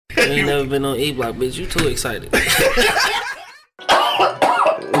You ain't never been on E Block, bitch. You too excited.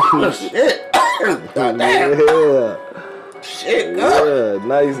 Shit. God damn. Yeah. Shit, God. Yeah,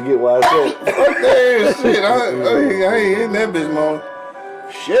 now you get why I said. Fuck that shit. I ain't in that bitch, man.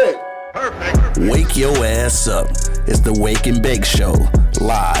 Shit. Wake your ass up. It's the Wake and Bake Show,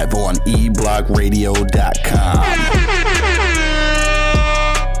 live on eblockradio.com.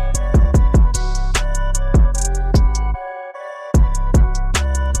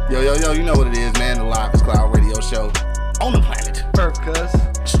 Yo, you know what it is, man. The Live Cloud Radio Show on the planet. Perfect, cuz.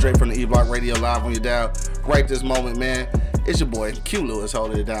 Straight from the E-Block Radio live on your dial. Right this moment, man. It's your boy, Q Lewis,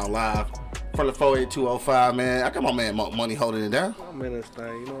 holding it down live. From the 48205, man. I got my man Money holding it down. I'm in this thing,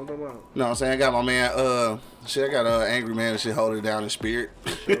 you know what I'm talking about? You know what I'm saying? I got my man, I got Angry Man and shit holding it down in spirit.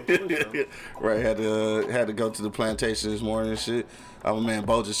 Sure. Right, had to go to the plantation this morning and shit. My man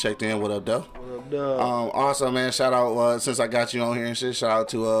Bo just checked in. What up, though? What up, dog? Also, man, shout out, since I got you on here and shit, shout out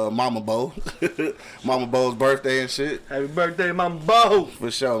to Mama Bo. Mama Bo's birthday and shit. Happy birthday, Mama Bo. For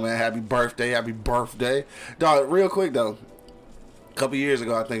sure, man. Happy birthday. Dog, real quick, though. A couple years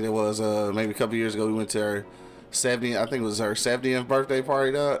ago, I think it was, maybe a couple years ago, we went to her 70th, I think it was her 70th birthday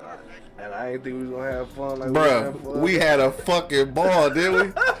party, dog. And I didn't think we was going to have fun like Bruh, we had a fucking ball, didn't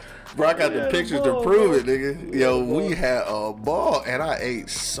we? Bro, I got the pictures to prove it, nigga. Yo, we had a ball, and I ate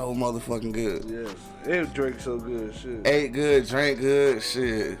so motherfucking good. Yes, it drank so good, shit. Ate good, drank good,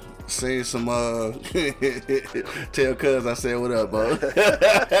 shit. Seen some, tell cuz I said what up, bro.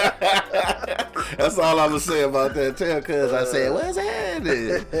 That's all I'm gonna say about that. Tell cuz I said, what's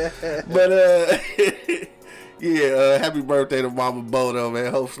happening? But, yeah, happy birthday to Mama Bo, though,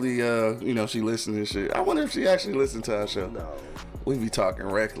 man. Hopefully, she listened and shit. I wonder if she actually listened to our show. No. We be talking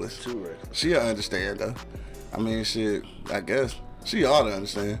reckless. Too reckless. She'll understand, though. I mean, shit, I guess. She ought to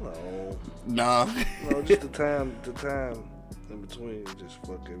understand. No. Nah. No, just the time in between, just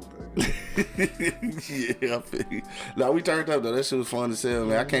fuck everything. Yeah, I feel you. No, we turned up, though. That shit was fun to sell,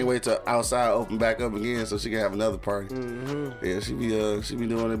 man. I can't wait till outside open back up again so she can have another party. Mm-hmm. Yeah, she be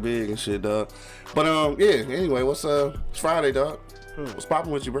doing it big and shit, dog. But, yeah, anyway, it's Friday, dog. What's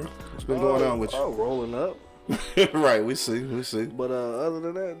popping with you, bro? What's been going on with you? Oh, rolling up. Right, we see. But other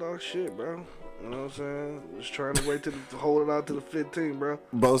than that, dog, shit, bro. You know what I'm saying? Just trying to wait to hold it out to the 15, bro.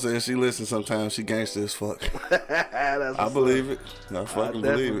 Bo says she listens sometimes. She gangster as fuck. I believe it. I fucking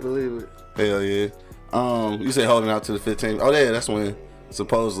believe it. Hell yeah. You say holding out to the 15th. Oh yeah, that's when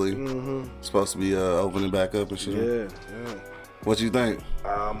supposedly supposed to be opening back up and shit. Yeah. What you think?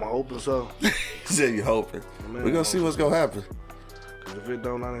 I'm hoping so. You said you hoping. Man, We're gonna see what's gonna happen. Cause if it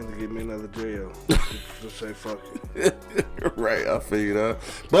don't, I need to get me another jail. Just say fuck it. Right, I figured out.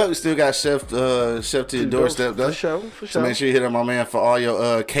 But we still got chef to your doorstep, though. For sure. So make sure you hit up my man for all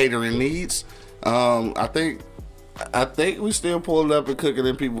your catering needs. I think we still pulling up and cooking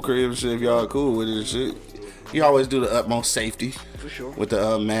in people's crib and shit if y'all cool with it and shit. You always do the utmost safety. For sure. With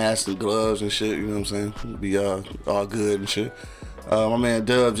the masks and gloves and shit, you know what I'm saying? Be all good and shit. My man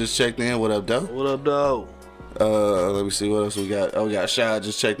Dub just checked in. What up, Dub? What up, dog? Let me see what else we got. Oh, we got Shy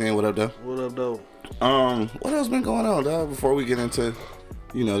just checked in. What up, Dub? What up, dog? What else been going on, dog? Before we get into,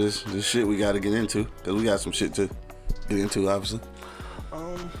 this shit we got to get into, cause we got some shit to get into, obviously.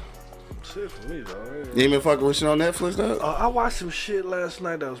 Shit for me, dog. You ain't been fucking with shit on Netflix, dog? I watched some shit last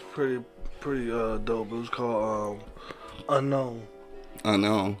night that was pretty dope. It was called Unknown.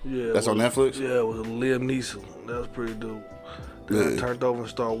 Unknown. Yeah. That's on Netflix? Yeah, it was Liam Neeson. That was pretty dope. Then I turned over and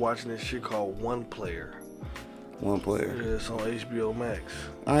started watching this shit called One Player. One Player. Yeah, it's on HBO Max.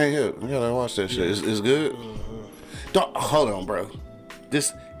 I ain't here. I gotta watch that shit. It's good? Don't, hold on, bro.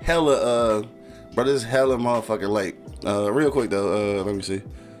 This hella motherfucking late. Real quick, though, let me see.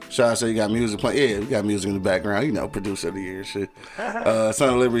 Sean said you got music playing. Yeah, we got music in the background. You know, producer of the year and shit. Son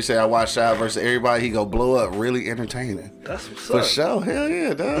of Liberty said I watched Shy versus Everybody. He go blow up. Really entertaining. That's what's For up. sure. Hell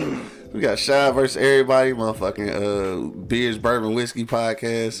yeah, dog. We got Shy versus Everybody. Motherfucking Beers, Bourbon, Whiskey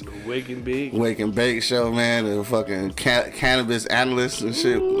podcast. Wake and Bake. Wake and Bake show, man. The fucking cannabis analysts and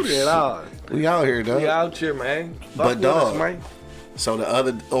shit. Ooh, get out. We out here, dog. We out here, man. But dog. Man. So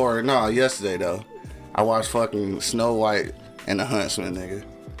yesterday though, I watched fucking Snow White and the Huntsman, nigga.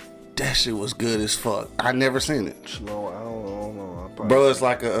 That shit was good as fuck. I never seen it. Snow, I don't know. Bro, it's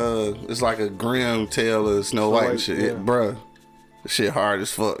like a grim tale of Snow White and shit. Yeah. Bro, shit hard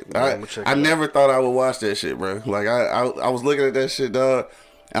as fuck. Yeah, I never thought I would watch that shit, bro. Like I was looking at that shit, dog.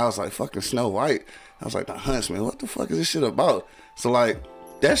 And I was like, fucking Snow White. I was like, the Huntsman. What the fuck is this shit about? So like,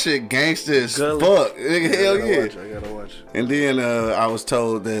 that shit gangster as fuck. Nigga, hell yeah. I gotta watch it. And then I was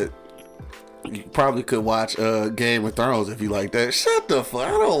told that You probably could watch Game of Thrones if you like that. Shut the fuck. I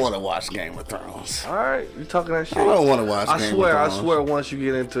don't want to watch Game of Thrones. All right, you talking that shit? I don't want to watch Game of Thrones. I swear, once you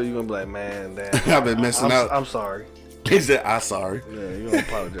get into it, you're going to be like, man, damn. I've been missing out. I'm sorry. He said, I'm sorry. Yeah, you don't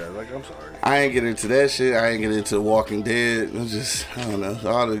apologize. Like, I'm sorry. I ain't get into that shit. I ain't get into Walking Dead. I'm just, I don't know,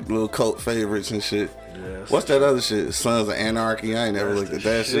 all the little cult favorites and shit. Yeah, what's that other shit? Sons of Anarchy. I ain't never looked at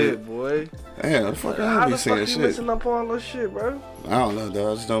that shit. Boy. Damn, the fuck I don't be seeing shit. How the fuck you missing up on all this shit, bro? I don't know,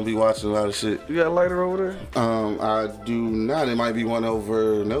 dog. I just don't be watching a lot of shit. You got a lighter over there? I do not. It might be one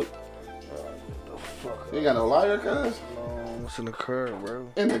over. Nope. The fuck? You ain't got no lighter, cuz? No, it's in the car, bro.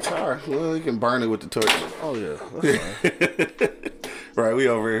 In the car. Well, you can burn it with the torch. Oh yeah, that's fine. Right, we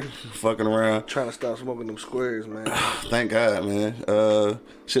over here fucking around. Trying to stop smoking them squares, man. Thank God, man.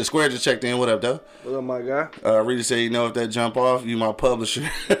 Shit, Square just checked in. What up, though? What up, my guy? Rita said, you know, if that jump off, you my publisher.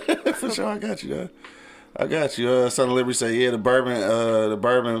 For sure, I got you, though. I got you. Son of Liberty said, yeah, the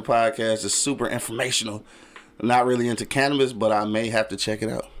bourbon podcast is super informational. Not really into cannabis, but I may have to check it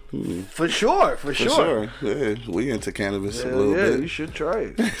out. For sure. Yeah, we into cannabis a Yeah, little bit. you should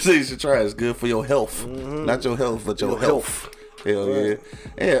try it. So you should try it. It's good for your health. Not your health, but your health. Hell yeah.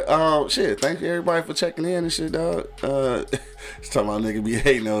 Yeah, shit, thank you everybody for checking in and shit, dog. It's talking about nigga be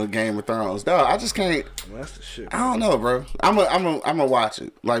hating on Game of Thrones. Dog, I just can't. That's the shit. I don't know, bro. I'm a watch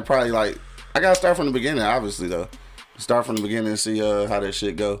it. Like, probably, like, I gotta start from the beginning, obviously, though. Start from the beginning and see how that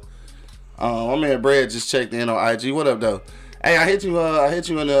shit go. My man Brad just checked in on IG. What up, though? Hey, I hit you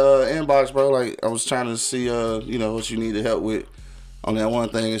in the inbox, bro. Like, I was trying to see, you know, what you needed help with on that one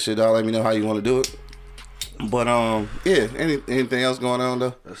thing and shit, dog. Let me know how you want to do it. But, yeah, anything else going on,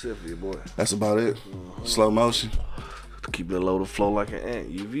 though? That's it for you, boy. That's about it. Slow motion. Keep it low to flow like an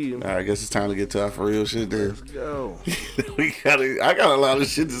ant. UV. All right, I guess it's time to get to our for real shit then. Let's go. I got a lot of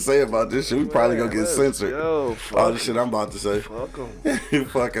shit to say about this shit. We probably gonna get censored. Yo, all the shit I'm about to say. Fuck them.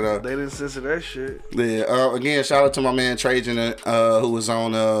 Fuck it up. They didn't censor that shit. Yeah. Again, shout out to my man Trajan, who was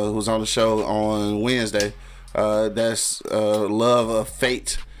on the show on Wednesday. That's Love of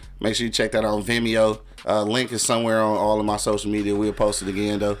Fate. Make sure you check that out on Vimeo. Link is somewhere on all of my social media. We'll post it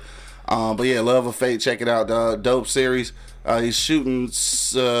again though. But yeah, Love of Fate, check it out. Dope series. He's shooting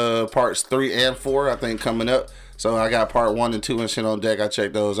parts 3 and 4, I think, coming up. So I got part 1 and 2 and shit on deck. I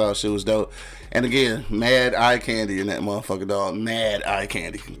checked those out. Shit was dope. And again, mad eye candy in that motherfucker, dog. Mad eye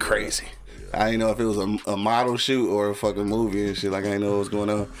candy. Crazy. I didn't know if it was a model shoot or a fucking movie and shit. Like, I didn't know what was going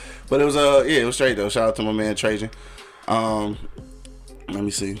on. But it was it was straight though. Shout out to my man Trajan. Let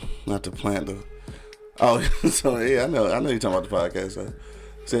me see. Not the plant though. Oh, so yeah, I know you're talking about the podcast. So.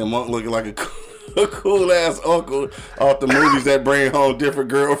 Said Monk looking like a cool ass uncle off the movies that bring home different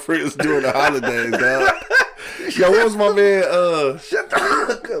girlfriends during the holidays, dog. Yo, what was my man? Shut the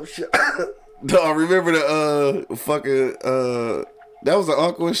fuck up, shut up. Dog, remember the fucking that was an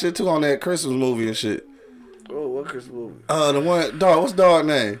uncle and shit too on that Christmas movie and shit. Oh, what Christmas movie? The one dog. What's dog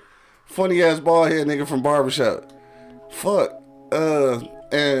name? Funny ass bald head nigga from Barbershop. Fuck.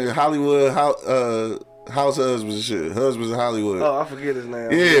 And Hollywood house husbands and shit. Husbands in Hollywood. Oh, I forget his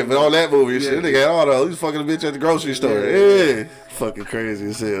name. Yeah, but on that movie and shit, they got all those. He was fucking a bitch at the grocery store. Yeah. Fucking crazy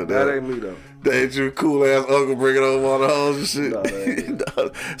as hell. That ain't me though. That ain't your cool ass uncle bringing over all the hoes and shit. No, that ain't.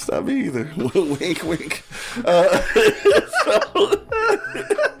 No, it's not me either. Wink, wink.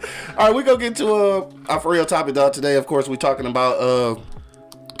 All right, we gonna get to our for real topic, dog. Today, of course, we talking about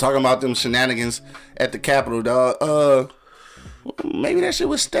them shenanigans at the Capitol, dog. Maybe that shit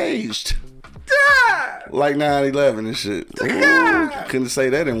was staged. Like 9/11 and shit. Ooh, couldn't say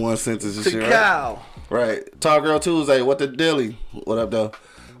that in one sentence and shit, right? Talk Girl Tuesday, what the dilly? What up, though?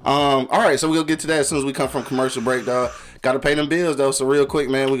 All right, so we'll get to that as soon as we come from commercial break, dog. Gotta pay them bills, though, so real quick,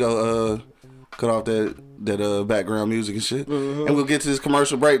 man, we go cut off that background music and shit. And we'll get to this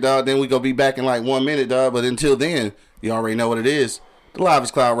commercial break, dog. Then we gonna be back in like 1 minute, dog. But until then, you already know what it is. The Live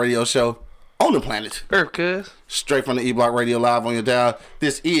is Cloud radio show on the planet Earth, cuz. straight from the E-Block Radio live on your dial.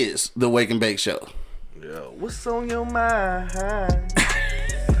 This is the Wake and Bake Show. Yo, what's on your mind?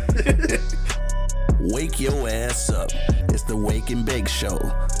 Wake your ass up. It's the Wake and Bake Show,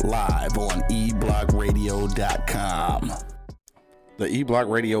 live on eblockradio.com. The E-Block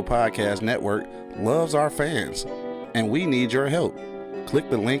Radio Podcast Network loves our fans, and we need your help. Click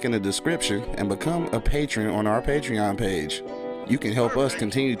the link in the description and become a patron on our Patreon page. You can help us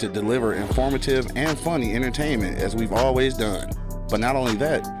continue to deliver informative and funny entertainment as we've always done. But not only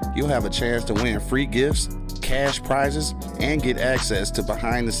that, you'll have a chance to win free gifts, cash prizes, and get access to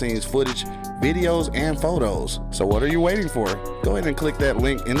behind-the-scenes footage, videos, and photos. So what are you waiting for? Go ahead and click that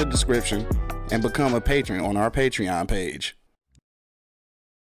link in the description and become a patron on our Patreon page.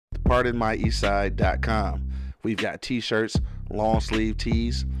 PardonMyEastside.com. We've got t-shirts, long sleeve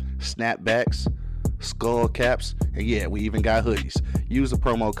tees, snapbacks, skull caps, and yeah, we even got hoodies. Use the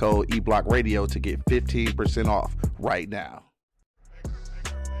promo code eBlockRadio to get 15% off right now.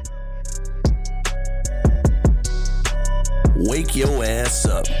 Wake your ass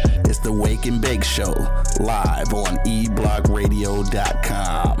up. It's the Wake and Bake Show, live on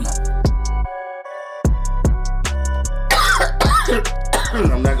eblockradio.com.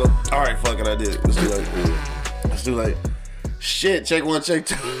 I'm not gonna. All right, fuck it, I did. Let's do like. Shit, check one, check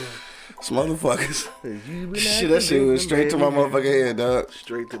two. Some motherfuckers. Shit, that shit went straight to my motherfucking head, dog.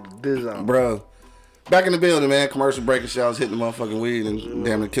 Straight to the design. Bro. Back in the building, man. Commercial break and shit. I was hitting the motherfucking weed and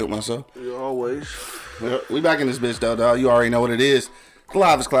damn near killed myself. You always. We back in this bitch, though, dog. You already know what it is. The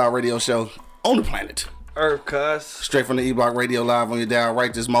Live is Cloud radio show on the planet. Earth, cuz. Straight from the E-Block Radio live on your dial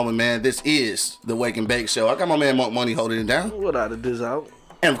right this moment, man. This is the Wake and Bake Show. I got my man Monk Money holding it down. Without a diz out.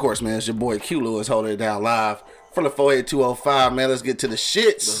 And of course, man, it's your boy Q Lewis holding it down live from the 48205, man. Let's get to the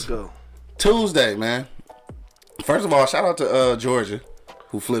shits. Let's go. Tuesday, man. First of all, shout out to Georgia,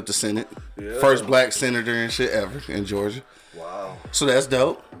 who flipped the Senate. Yeah. First black senator and shit ever in Georgia. Wow. So that's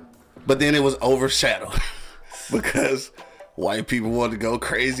dope. But then it was overshadowed because white people wanted to go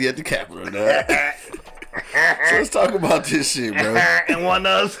crazy at the Capitol, dog. So let's talk about this shit, bro. And one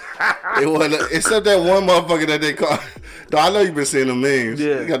of us. It wasn't, except that one motherfucker that they called. Dog, I know you've been seeing the memes.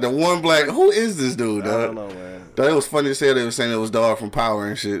 Yeah. You got the one black. Who is this dude, dog? I don't know, man. Dog, it was funny as hell. They were saying it was Dog from Power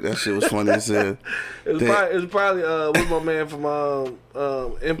and shit. That shit was funny as hell. It was probably what's my man from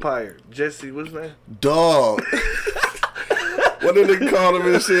Empire? Jesse, what's his name? Dog. What did they call him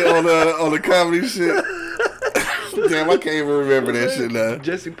and shit on the comedy shit? Damn, I can't even remember that shit now.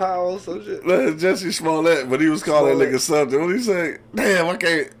 Jesse Powell, some shit. Jesse Smollett, but he was calling that nigga something. What did he say? Damn, I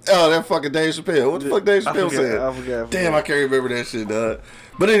can't. Oh, that fucking Dave Chappelle. What the fuck Dave Chappelle said? I forgot. Damn, I can't remember that shit, dog.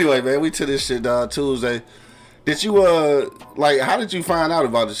 But anyway, man, we to this shit, dog. Tuesday. Did you how did you find out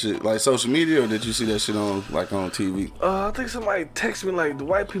about the shit? Like social media, or did you see that shit on TV? I think somebody texted me like the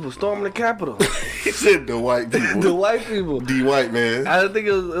white people storming the Capitol. He said the white people. The white people. The white man. I think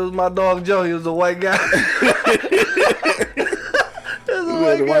it was my dog Joe. He was a white guy.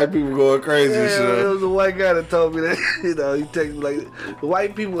 The white people going crazy and shit. It was a white guy that told me that. You know, he texted me like the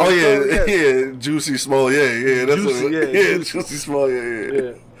white people. Oh yeah, Juicy Small, yeah, that's Juicy, Juicy Small,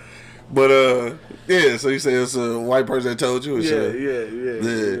 yeah. But yeah, so you say it's a white person that told you? Yeah.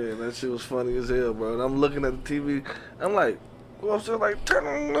 That shit was funny as hell, bro. And I'm looking at the TV. I'm like, well, I'm still like, turn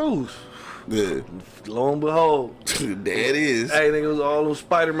on the news. Yeah. Lo and behold, there it is. Hey, nigga, it was all those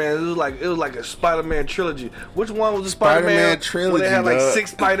Spider-Man. It was like a Spider-Man trilogy. Which one was the Spider-Man trilogy? When they had like dog.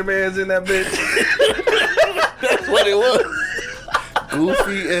 6 Spider-Mans in that bitch. That's what it was.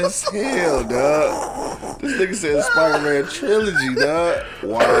 Goofy as hell, dog. This nigga said Spider-Man trilogy, dog.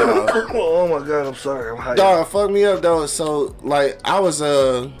 Wow. Oh my god, I'm sorry. I'm hyped. Dog, fuck me up, though. So, like, I was,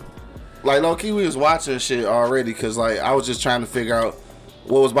 like, low-key, we was watching shit already, because, like, I was just trying to figure out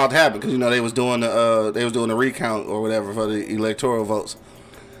what was about to happen, because, you know, they was doing the recount or whatever for the electoral votes.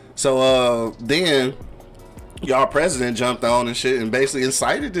 So, then y'all president jumped on and shit and basically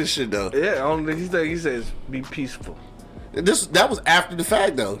incited this shit, though. Yeah, only he says be peaceful. That was after the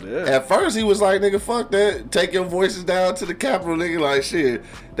fact, though. Yeah. At first, he was like, nigga, fuck that. Take your voices down to the Capitol, nigga. Like, shit.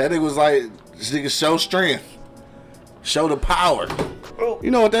 That nigga was like, nigga, show strength. Show the power. You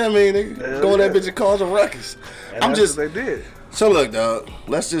know what that mean, nigga? Hell Go in that yeah. bitch and cause a ruckus. And I'm that's just. what they did. So look, dog.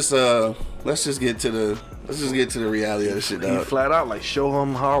 Let's just get to the reality of the shit, He dog. flat out like show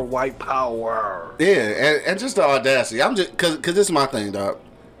him her white power. Yeah, and just the audacity. I'm just cause this is my thing, dog.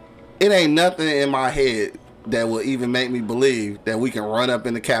 It ain't nothing in my head that will even make me believe that we can run up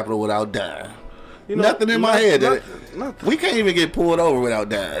in the Capitol without dying. You know, nothing in my head. Nothing. We can't even get pulled over without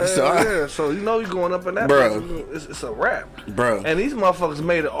dying. So you know you're going up in that. Bro. It's a wrap, Bro. And these motherfuckers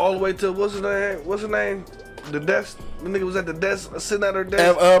made it all the way to what's his name? The desk. The nigga was at the desk, sitting at her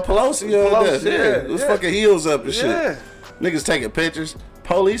desk. Pelosi, Pelosi, yeah. It was fucking heels up and Yeah. shit. Niggas taking pictures.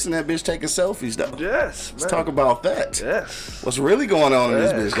 Police and that bitch taking selfies, though. Yes, Let's talk about that. Yes. What's really going on in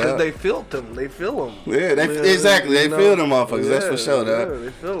this bitch, Because dog? they filmed them. They feel them. Yeah, exactly. They feel them motherfuckers. That's for sure, dog. Yeah,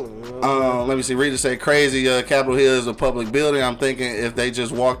 they feel them. Let me see. Rita say crazy. Capitol Hill is a public building. I'm thinking if they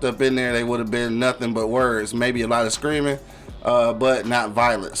just walked up in there, they would have been nothing but words. Maybe a lot of screaming, but not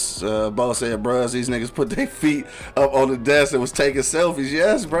violence. Bo said, "Bruh, these niggas put their feet up on the desk and was taking selfies."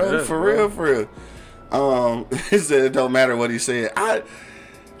 Yes, bro. Yeah, for bro. real. He said it don't matter what he said.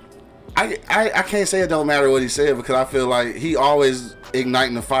 I can't say it don't matter what he said because I feel like he always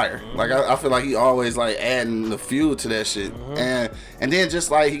igniting the fire. Like I feel like he always like adding the fuel to that shit. And then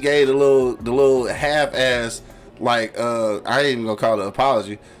just like he gave the little half ass like I ain't even gonna call it an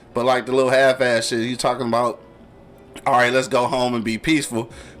apology, but like the little half ass shit. He's talking about all right, let's go home and be peaceful.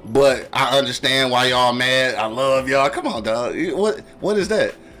 But I understand why y'all mad. I love y'all. Come on, dog. What is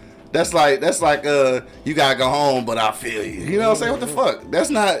that? That's like you gotta go home, but I feel you. You know what I'm saying? What the fuck? That's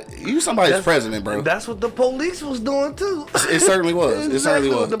not you. Somebody's president, bro. That's what the police was doing too. It certainly was. It certainly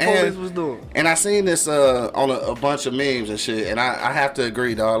was. What the police was doing. And I seen this on a bunch of memes and shit. And I have to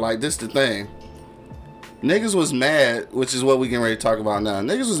agree, dog. Like this, the thing. Niggas was mad, which is what we getting ready to talk about now.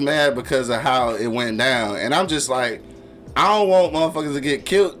 Niggas was mad because of how it went down, and I'm just like, I don't want motherfuckers to get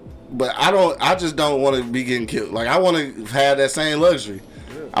killed, but I just don't want to be getting killed. Like I want to have that same luxury.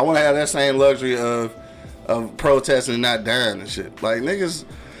 I want to have that same luxury of protesting and not dying and shit. Like niggas,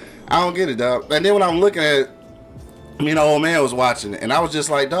 I don't get it, dog. And then when I'm looking at it, me and the old man was watching it, and I was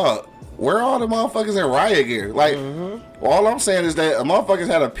just like, dog, where are all the motherfuckers in riot gear? Like, all I'm saying is that motherfuckers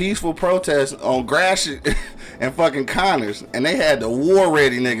had a peaceful protest on Gratiot and fucking Connors, and they had the war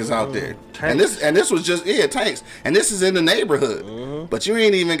ready niggas out there. Tanks. And this was just tanks. And this is in the neighborhood, but you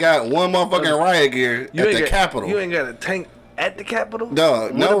ain't even got one motherfucking riot gear at the Capitol. You ain't got a tank at the Capitol? No,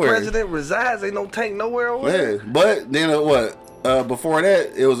 where nowhere. the president resides, ain't no tank nowhere over there. Yeah, but then what? Before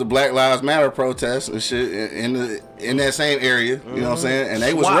that, it was a Black Lives Matter protest and shit in that same area. You know what I'm saying? And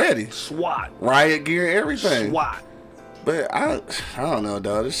they was ready. SWAT. Riot gear, everything. SWAT. But I don't know,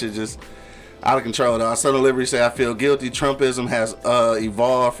 dog. This shit just out of control, dog. Son of Liberty say, I feel guilty. Trumpism has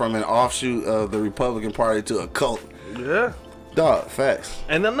evolved from an offshoot of the Republican Party to a cult. Yeah. Dog, facts.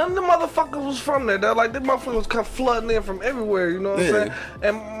 And then none of the motherfuckers was from there. They're like, the motherfuckers come flooding in from everywhere, you know what I'm saying?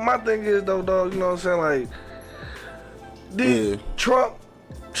 And my thing is, though, dog, you know what I'm saying? Like, Trump,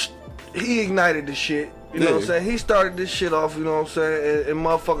 he ignited the shit. You know what I'm saying? He started this shit off, you know what I'm saying? And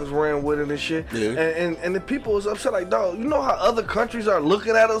motherfuckers ran with it and shit. Yeah. And the people was upset, like, dog, you know how other countries are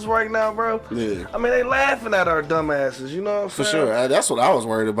looking at us right now, bro? Yeah. I mean, they laughing at our dumb asses, you know what I'm For saying? sure. That's what I was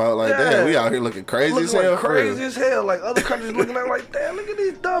worried about. Like, damn, we out here looking crazy as hell. Like crazy as hell. Like, other countries looking at like, damn, look at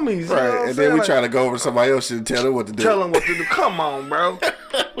these dummies. Right. You know what And I'm then we saying? try to go over to somebody else and tell them what to do. Tell them what to do. Come on, bro.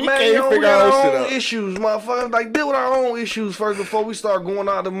 We Man, can't yo, we figure got our our shit own out. issues, motherfuckers. Like, deal with our own issues first before we start going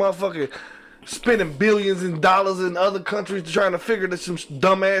out the motherfucking spending billions in dollars in other countries trying to figure this some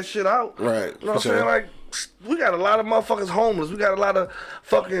dumbass shit out. Right. You know what I'm saying? Like, we got a lot of motherfuckers homeless. We got a lot of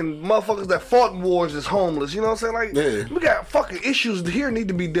fucking motherfuckers that fought in wars that's homeless. You know what I'm saying? Like, we got fucking issues here need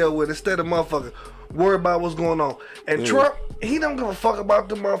to be dealt with instead of motherfuckers worry about what's going on. And Trump, he don't give a fuck about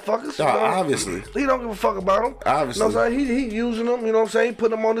them motherfuckers. No, obviously. He don't give a fuck about them. Obviously. You know what I'm saying? He using them, you know what I'm saying? He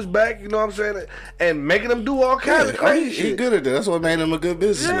putting them on his back, you know what I'm saying? And making them do all kinds of crazy shit. He good at that. That's what made him a good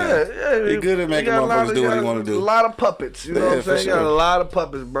businessman. Yeah. He good at making motherfuckers do what he want to do. A lot of puppets, you know what I'm saying? For He got sure. a lot of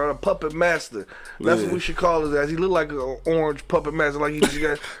puppets, bro. A puppet master. That's what we should call his ass. He look like an orange puppet master, like he just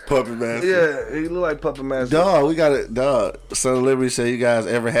got Puppet master. Yeah, he look like puppet master. Dog, we got it. Dog, Son of Liberty said, you guys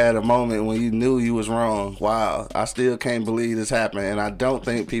ever had a moment when you knew you was wrong? Wow, I still can't believe this happened, and I don't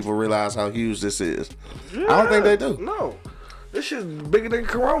think people realize how huge this is. Yeah, I don't think they do. No, this shit's bigger than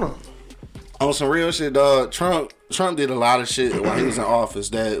Corona. On some real shit, dog, Trump did a lot of shit while he was in office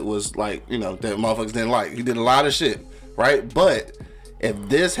that was like, you know, that motherfuckers didn't like. He did a lot of shit, right? But if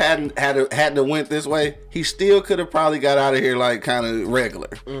this hadn't went this way, he still could have probably got out of here like kind of regular.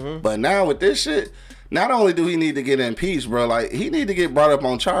 But now with this shit, not only do he need to get impeached, bro, like he need to get brought up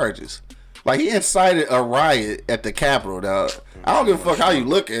on charges. Like he incited a riot at the Capitol, dog. I don't give a fuck how you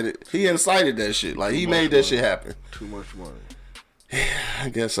look at it. He incited that shit. Like he made that shit happen. Too much money. I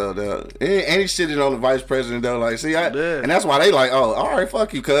guess so, though. And he shitted on the vice president, though. Like, see, and that's why they like, oh, all right,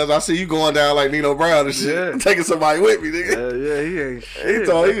 fuck you, cuz I see you going down like Nino Brown and shit, taking somebody with me, nigga. Yeah, he ain't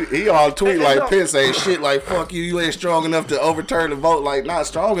shit. He all tweet like Pence saying shit like, fuck you ain't strong enough to overturn the vote. Like, not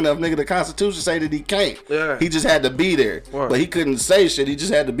strong enough, nigga. The Constitution say that he can't. Yeah. He just had to be there, but he couldn't say shit. He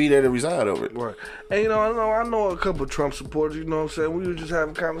just had to be there to reside over it. Right. And you know, I know a couple of Trump supporters. You know what I'm saying? We were just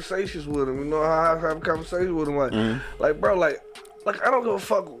having conversations with him. You know how I have conversations with him, like, bro, like I don't give a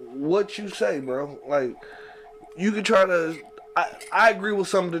fuck what you say, bro. Like, you can try to. I agree with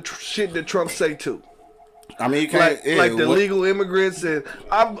some of the shit that Trump say too. I mean, you can't like the legal immigrants, and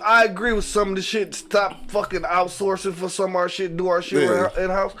I agree with some of the shit. Stop fucking outsourcing for some of our shit. Do our shit in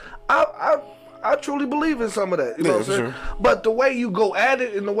house. I truly believe in some of that. You know what I'm saying? Sure. But the way you go at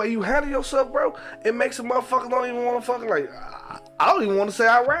it and the way you handle yourself, bro, it makes a motherfucker don't even want to fucking like. I don't even want to say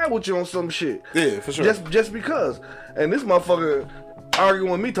I ride with you on some shit. Yeah, for sure. Just because. And this motherfucker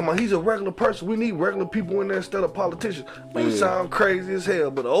arguing with me, talking about he's a regular person. We need regular people in there instead of politicians. Man, you sound crazy as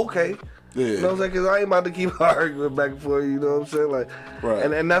hell, but okay. Yeah. You know what I'm saying? Because I ain't about to keep arguing back and forth, you know what I'm saying? Like,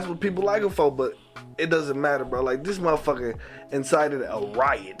 right. And that's what people like him for, but it doesn't matter, bro. Like, this motherfucker incited a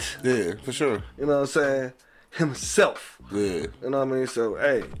riot. Yeah, for sure. You know what I'm saying? himself. Yeah. You know what I mean? So,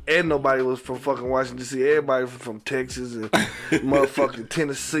 hey, and nobody was from fucking Washington, D.C. Everybody from Texas and motherfucking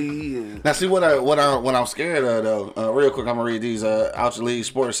Tennessee. And Now, see what I'm scared of though. Real quick, I'm gonna read these. Out Your League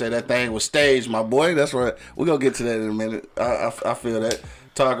Sports say that thing was staged, my boy. That's right. We're gonna get to that in a minute. I feel that.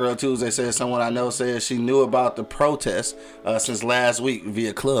 Talk Girl Tuesday says someone I know says she knew about the protest since last week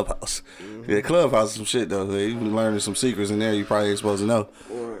via Clubhouse. Yeah, Clubhouse is some shit though. You learning some secrets in there you probably ain't supposed to know.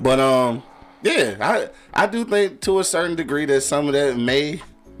 But yeah, I do think to a certain degree that some of that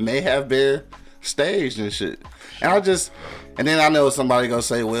may have been staged and shit. And then I know somebody gonna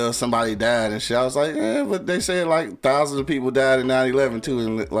say, well, somebody died and shit. I was like, yeah, but they said like thousands of people died in 9/11 too,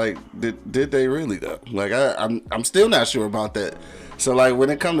 and like, did they really though? Like, I'm still not sure about that. So like, when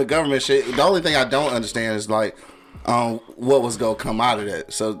it comes to government shit, the only thing I don't understand is like, what was gonna come out of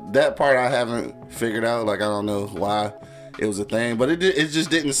that. So that part I haven't figured out. Like, I don't know why it was a thing, but it just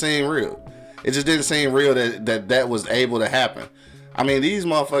didn't seem real. It just didn't seem real that was able to happen. I mean, these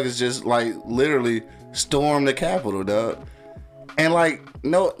motherfuckers just like literally stormed the Capitol, dog. And like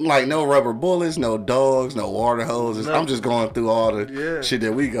no rubber bullets, no dogs, no water hoses. I'm just going through all the shit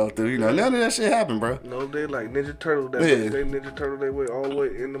that we go through. You know, none of that shit happened, bro. No, they like Ninja Turtle. They Ninja Turtle their way all the way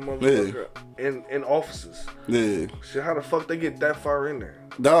in the motherfucker in offices. Yeah. Shit, how the fuck they get that far in there?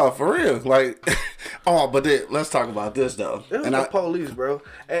 Dog, for real. Like, but let's talk about this though. It was the police, bro,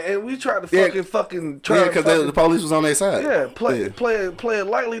 and we tried to fucking try. Yeah, because the police was on their side. Yeah, play it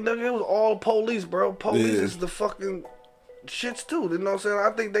lightly, nigga. It was all police, bro. Police is the fucking shits too. You know what I'm saying? I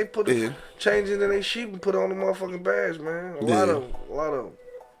think they put a change in their sheep and put on the motherfucking badge, man. A lot of them.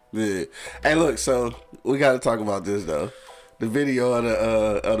 Yeah. Hey, look. So we got to talk about this though. The video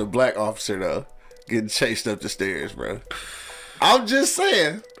of the black officer though getting chased up the stairs, bro. I'm just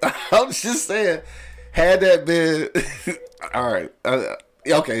saying. Had that been all right.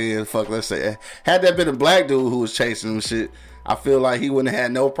 Okay, yeah. Fuck. Let's say had that been a black dude who was chasing him, shit. I feel like he wouldn't have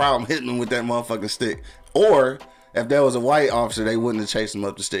had no problem hitting him with that motherfucking stick, or if there was a white officer, they wouldn't have chased him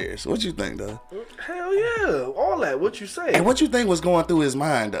up the stairs. What you think, though? Hell yeah. All that. What you say? And what you think was going through his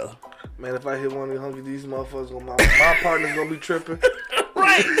mind, though? Man, if I hit one of these motherfuckers, my partner's going to be tripping.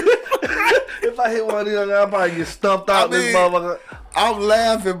 Right. If I hit one of these, I'll probably get stumped out this motherfucker. I'm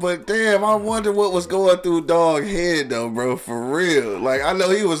laughing, but damn, I wonder what was going through Dog's head, though, bro, for real. Like, I know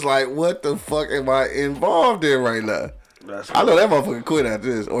he was like, what the fuck am I involved in right now? I know that motherfucker quit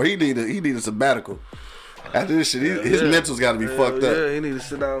after this, or he need a sabbatical. After this shit, his mental's got to be fucked up. Yeah, he need to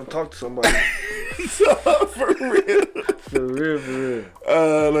sit down and talk to somebody. For real. For real.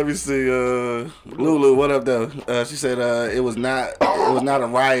 Let me see. Lulu, what up though? She said it was not a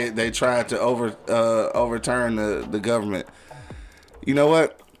riot. They tried to overturn the government. You know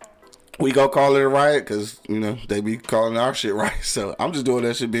what? We go call it a riot because you know they be calling our shit riot. So I'm just doing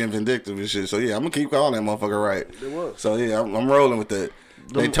that shit being vindictive and shit. So yeah, I'm gonna keep calling that motherfucker riot. It was. So yeah, I'm rolling with that.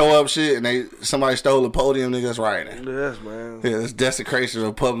 They tore up shit and somebody stole the podium. Niggas rioting. Yes, man. Yeah, it's desecration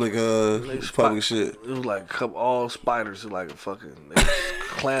of public shit. It was like all spiders, like a fucking they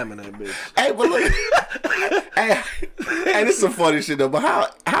clamming that bitch. Hey, but look, hey, this is some funny shit though.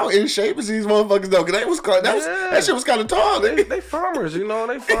 But how in shape is these motherfuckers though? Cause that shit was kind of tall. They farmers, you know.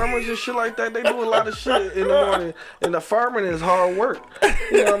 They farmers and shit like that. They do a lot of shit in the morning, and the farming is hard work.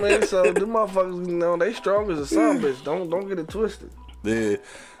 You know what I mean? So the motherfuckers, you know, they strong as a son, bitch. Don't get it twisted. Yeah.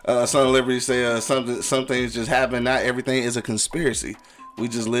 Son of Liberty say some things just happen. Not everything is a conspiracy. We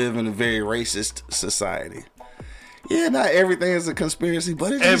just live in a very racist society. Yeah, not everything is a conspiracy,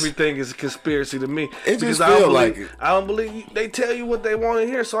 but everything is a conspiracy to me. It just feels like it. I don't believe they tell you what they want to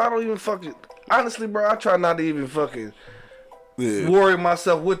hear, so I don't even fucking. Honestly, bro, I try not to even fucking worry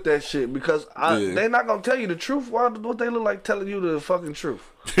myself with that shit because they're not gonna tell you the truth. What they look like telling you the fucking truth?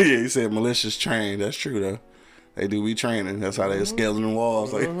 Yeah, you said malicious trained. That's true though. They do be training. That's how they scaling the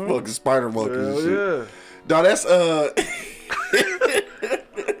walls like fucking spider monkeys and shit. Yeah. No, that's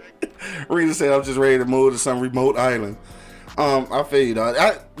Rita said I'm just ready to move to some remote island. I feel you, dog.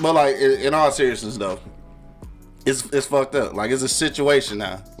 But like in all seriousness though, it's fucked up. Like it's a situation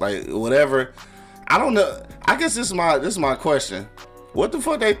now. Like whatever. I don't know. I guess this is my question. What the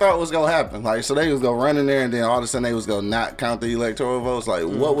fuck they thought was gonna happen? Like, so they was gonna run in there and then all of a sudden they was gonna not count the electoral votes? Like,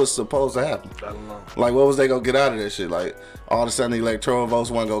 what was supposed to happen? I don't know. Like, what was they gonna get out of that shit? Like, all of a sudden the electoral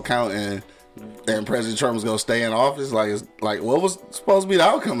votes weren't gonna count and President Trump was gonna stay in office? Like, what was supposed to be the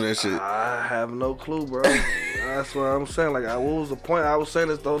outcome of that shit? I have no clue, bro. That's what I'm saying. Like, what was the point? I was saying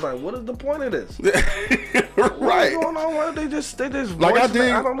this though. Like, what is the point of this? Right. What's going on? Why they just like I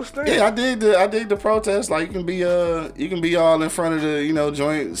don't understand. Yeah, I dig the protest. Like you can be all in front of the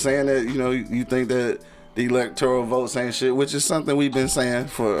joint saying that you think that the electoral votes ain't shit, which is something we've been saying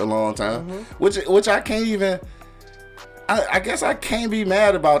for a long time. Which I can't even. I guess I can't be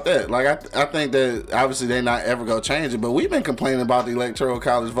mad about that. Like I think that obviously they not ever gonna change it, but we've been complaining about the electoral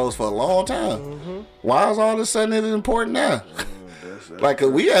college votes for a long time. Why is all of a sudden it important now? Like,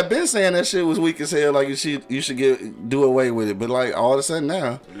 cause we have been saying that shit was weak as hell. Like you should do away with it, but like all of a sudden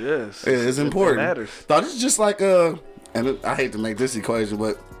now, yes, it's important. It matters. Thought it's just like and I hate to make this equation,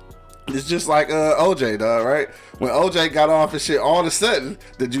 but it's just like OJ, dog, right? When OJ got off and shit, all of a sudden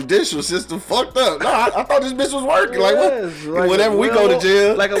the judicial system fucked up. No, I thought this bitch was working. Yes, like whenever we go to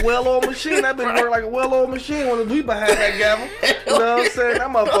jail, like a well-oiled machine. That bitch worked like a well-oiled machine when we behind that gavel. You know what I'm saying? That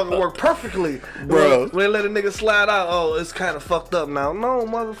motherfucker worked perfectly, bro. When they let a nigga slide out, oh, it's kind of fucked up now. No,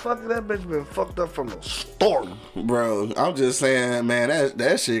 motherfucker, that bitch been fucked up from the start, bro. I'm just saying, man,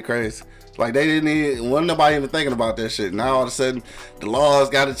 that shit crazy. Like they wasn't nobody even thinking about that shit. Now all of a sudden the laws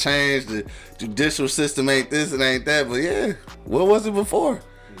got to change. The judicial system ain't this and ain't that. But yeah, what was it before?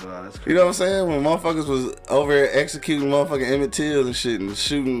 Nah, that's crazy. You know what I'm saying? When motherfuckers was over here executing motherfucking Emmett Till and shit and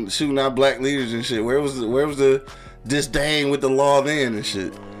shooting out black leaders and shit. Where was the disdain with the law then and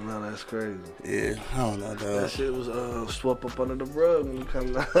shit? No, that's crazy. Yeah, I don't know, dog. That shit was swept up under the rug when you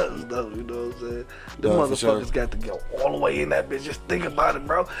come out though, you know what I'm saying? The Dog, motherfuckers got to go all the way in that bitch. Just think about it,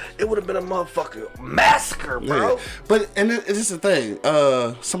 bro. It would have been a motherfucking massacre, bro. Yeah. But this is the thing.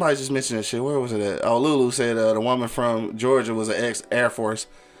 Somebody just mentioned that shit. Where was it at? Oh, Lulu said the woman from Georgia was an ex-Air Force.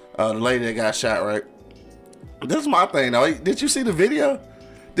 The lady that got shot, right? This is my thing, though. Did you see the video?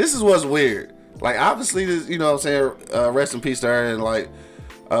 This is what's weird. Like, obviously, this, you know what I'm saying? Rest in peace to her and, like,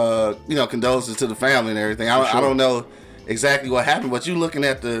 you know, condolences to the family and everything. I don't know exactly what happened, but you looking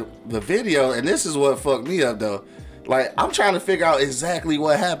at the video, and this is what fucked me up, though. Like, I'm trying to figure out exactly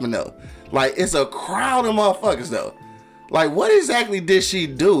what happened, though. Like, it's a crowd of motherfuckers, though. Like, what exactly did she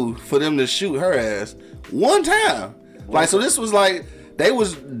do for them to shoot her ass one time? Like, so this was like, they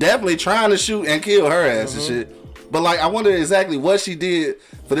was definitely trying to shoot and kill her ass and shit. But, like, I wonder exactly what she did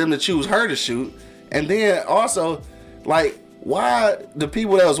for them to choose her to shoot. And then, also, like, why the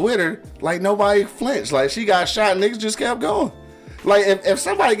people that was with her, like, nobody flinched. Like, she got shot and niggas just kept going. Like, if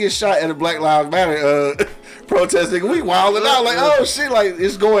somebody gets shot at a Black Lives Matter protest, nigga, we wilding out. Like, oh, shit, like,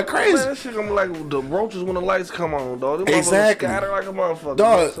 it's going crazy. Man, that shit gonna be like the roaches when the lights come on, dog. Them exactly. Scatter like a motherfucker.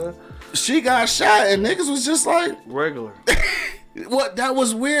 Dog, you know she got shot and niggas was just like... regular. What? That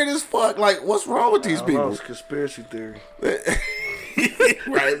was weird as fuck. Like, what's wrong with these people? It's conspiracy theory.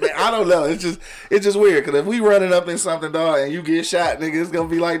 Right, man. I don't know. It's just weird. Because if we running up in something, dog, and you get shot, nigga, it's going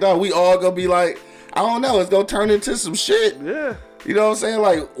to be like, dog, we all going to be like, I don't know. It's going to turn into some shit. Yeah. You know what I'm saying?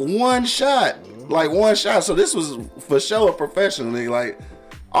 Like, one shot. Like, one shot. So this was for sure a professional nigga. Like,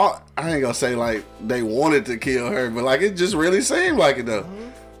 I ain't going to say, like, they wanted to kill her, but, like, it just really seemed like it, though.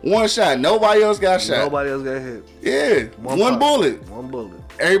 One shot. Nobody else got shot. Nobody else got hit. Yeah. One bullet. One bullet.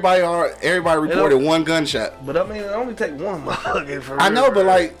 Everybody reported one gunshot. But I mean, it only take one motherfucker for I know, but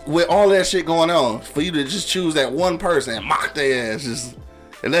like with all that shit going on, for you to just choose that one person and mock their ass,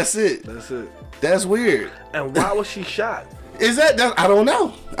 and that's it. That's it. That's weird. And why was she shot? Is that I don't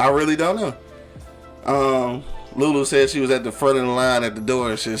know. I really don't know. Lulu said she was at the front of the line at the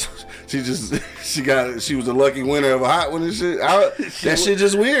door and shit. She was a lucky winner of a hot one and shit. That shit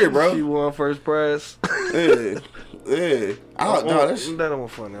just weird, bro. She won first prize. Yeah. Yeah. That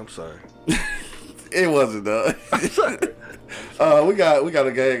was funny. I'm sorry. It wasn't, though. I'm sorry. We got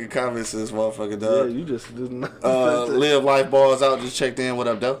a gang of comments to this motherfucker, dog. Yeah, you just didn't. Live Life Balls Out just checked in. What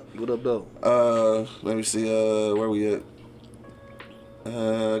up, though? What up, though? Let me see. Where we at?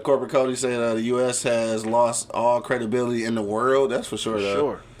 Corporate Cody said the U.S. has lost all credibility in the world. That's for sure,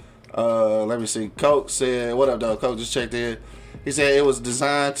 though. Sure. Let me see. Coke said, "What up, dog?" Coke just checked in. He said it was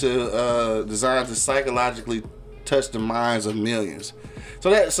designed to psychologically touch the minds of millions. So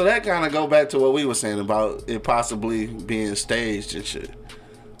that kind of go back to what we were saying about it possibly being staged and shit.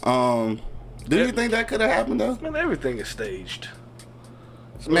 Do you think that could have happened though? Man, everything is staged.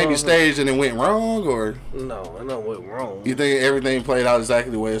 Maybe staged and it went wrong, or no, I know it went wrong. You think everything played out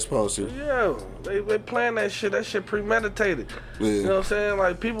exactly the way it's supposed to? Yeah, they planned that shit. That shit premeditated. Yeah. You know what I'm saying?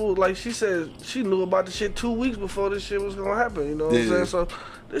 Like people, like she said, she knew about the shit 2 weeks before this shit was gonna happen. You know what I'm saying? So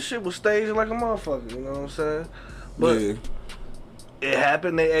this shit was staged like a motherfucker. You know what I'm saying? But it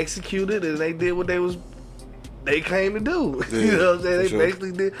happened. They executed and they did what they came to do. Yeah, you know what I'm saying? They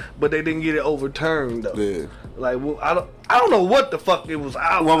basically did, but they didn't get it overturned though. Yeah. Like, well, I don't know what the fuck it was.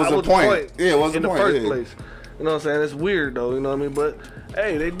 What was the point? Yeah, what was the point? In the first place. You know what I'm saying? It's weird though. You know what I mean? But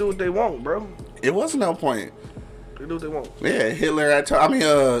hey, they do what they want, bro. It wasn't no point. They do what they want.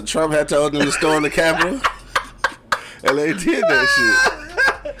 Yeah, Trump had told them to storm the Capitol, and they did that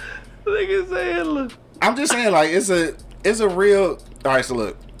shit. Nigga say Hitler. I'm just saying, like, it's a real. All right, so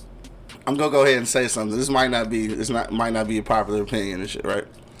look, I'm gonna go ahead and say something. This might not be a popular opinion and shit, right?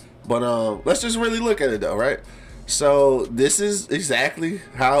 But let's just really look at it though, right? So this is exactly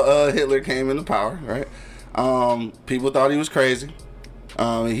how Hitler came into power, right? People thought he was crazy.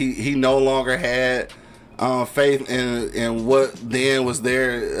 He no longer had faith in what then was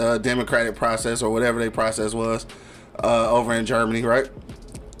their democratic process or whatever their process was over in Germany, right?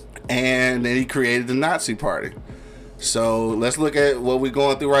 And then he created the Nazi Party. So let's look at what we're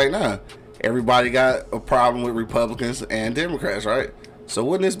going through right now. Everybody got a problem with Republicans and Democrats, right? So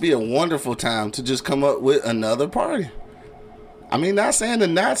wouldn't this be a wonderful time to just come up with another party? I mean, not saying the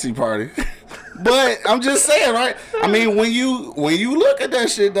Nazi Party, but I'm just saying, right? I mean, when you look at that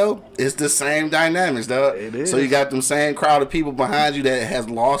shit, though, it's the same dynamics, dog. It is. So you got them same crowd of people behind you that has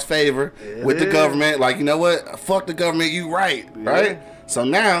lost favor with the government. Like, you know what? Fuck the government, you right? So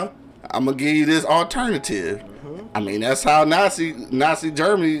now, I'm going to give you this alternative. I mean, that's how Nazi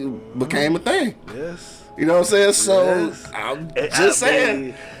Germany became a thing. Yes. You know what I'm saying? So, I'm just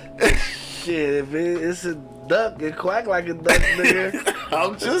saying. Shit, if it's a duck, it quack like a duck, nigga.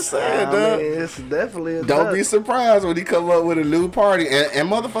 I'm just saying, dog. It's definitely a duck. Don't be surprised when he come up with a new party. And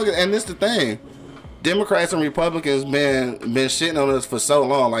motherfuckers, and this the thing. Democrats and Republicans been shitting on us for so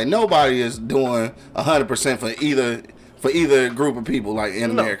long. Like, nobody is doing 100% for either group of people, like,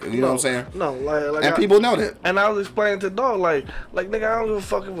 in America. You know what I'm saying? No, like and people know that. And I was explaining to dog, like, nigga, I don't give a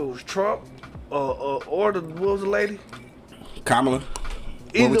fuck if it was Trump or what was the lady? Kamala.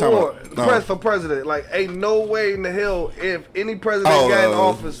 Either or, for president. Like, ain't no way in the hell if any president got in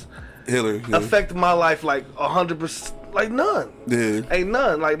office, Hillary affected my life like 100%. Like, none. Yeah. Ain't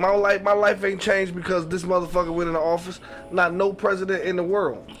none. Like, my life ain't changed because this motherfucker went in the office. Not no president in the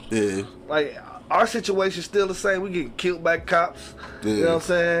world. Yeah. Like, our situation's still the same. We getting killed by cops. Yeah. You know what I'm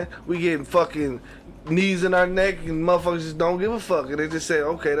saying? We getting fucking knees in our neck and motherfuckers just don't give a fuck. And they just say,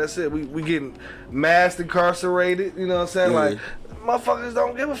 okay, that's it. We getting mass incarcerated. You know what I'm saying? Yeah. Like, motherfuckers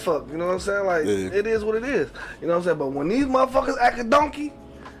don't give a fuck. You know what I'm saying? Like, it is what it is. You know what I'm saying? But when these motherfuckers act a donkey,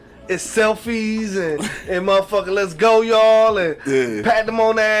 it's selfies and motherfucker, let's go, y'all, and pat them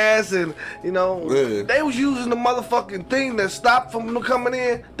on the ass, and, you know, they was using the motherfucking thing that stopped from coming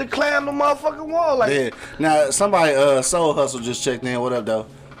in to climb the motherfucking wall. Like, Now, somebody, Soul Hustle just checked in. What up, though?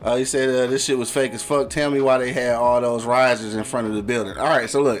 He said this shit was fake as fuck. Tell me why they had all those risers in front of the building. All right,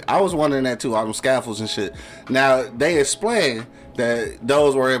 so look, I was wondering that too, all them scaffolds and shit. Now, they explained that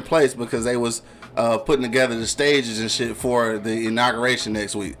those were in place because they was putting together the stages and shit for the inauguration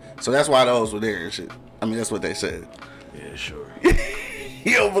next week. So that's why those were there and shit. I mean, that's what they said. Yeah, sure.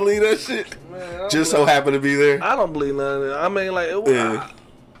 You don't believe that shit? Man, just so happened to be there? I don't believe none of that. I mean, like,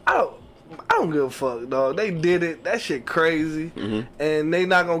 I don't give a fuck, dog. They did it. That shit crazy. And they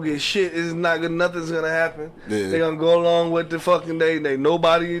not gonna get shit. It's not gonna, nothing's gonna happen. They gonna go along with the fucking day. They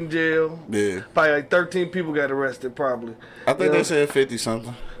nobody in jail. Probably like 13 people got arrested, probably. I think they said 50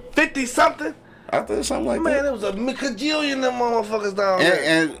 something. 50 something? I think something like that. Man, it was a cajillion of them motherfuckers down there.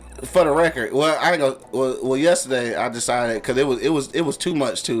 And for the record, well, yesterday I decided, because it was too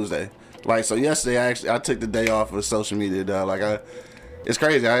much Tuesday. Like, so yesterday I took the day off of social media, dog. Like, it's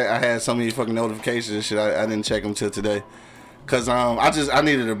crazy. I had so many fucking notifications and shit. I didn't check them till today. Cause I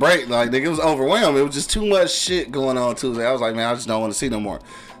needed a break. Like, nigga, it was overwhelmed. It was just too much shit going on Tuesday. I was like, man, I just don't want to see no more.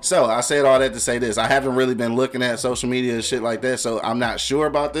 So I said all that to say this. I haven't really been looking at social media and shit like that, so I'm not sure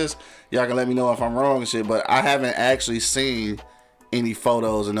about this. Y'all can let me know if I'm wrong and shit, but I haven't actually seen any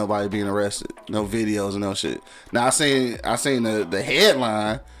photos of nobody being arrested. No videos and no shit. Now I seen the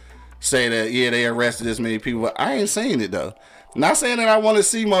headline say that, yeah, they arrested this many people, but I ain't seen it though. Not saying that I want to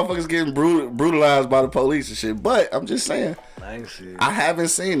see motherfuckers getting brutalized by the police and shit, but I'm just saying I haven't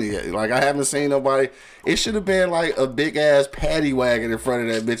seen it yet. Like, I haven't seen nobody. It should have been like a big ass paddy wagon in front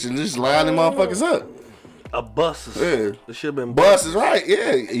of that bitch and just line them motherfuckers up. A bus. It should have been buses, right?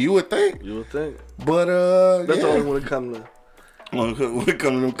 Yeah, you would think. But that's only when it comes to. When it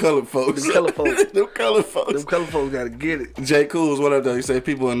comes to them colored folks. Them colored folks. Them colored folks. Them colored folks gotta get it. Jay Cools, what up though? He said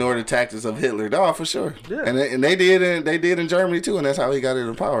people ignored the tactics of Hitler. No, for sure. Yeah. And they did in Germany too, and that's how he got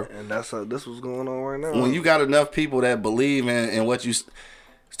into power. And that's how this was going on right now. When you got enough people that believe in what you,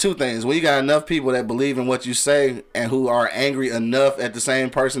 two things. When you got enough people that believe in what you say and who are angry enough at the same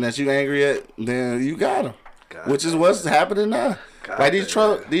person that you angry at, then you got them. Which is what's happening now. Like these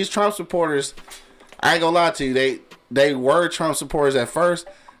Trump supporters, I ain't gonna lie to you, they were Trump supporters at first.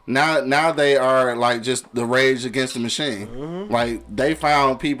 Now they are like just the rage against the machine. Like, they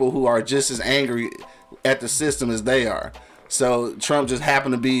found people who are just as angry at the system as they are. So Trump just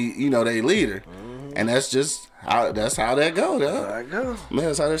happened to be, their leader. and that's how that go, dog. That's how it go. Man,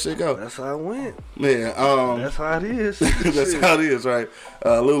 that's how that shit go. That's how it went. Man, That's how it is. that's how it is, right?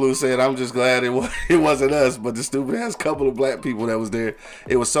 Lulu said, "I'm just glad it wasn't us, but the stupid ass couple of black people that was there.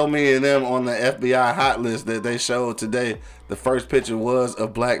 It was so many of them on the FBI hot list that they showed today. The first picture was a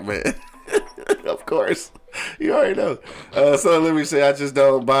black man." Of course, you already know. So let me say, I just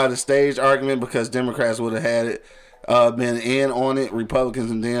don't buy the stage argument because Democrats would have had it, been in on it. Republicans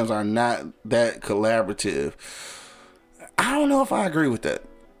and Dems are not that collaborative. I don't know if I agree with that.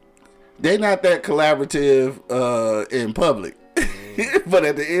 They're not that collaborative in public, but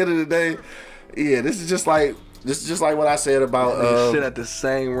at the end of the day, yeah, this is just like what I said about sit at the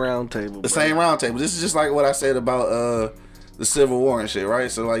same round table. Same round table. This is just like what I said about the Civil War and shit,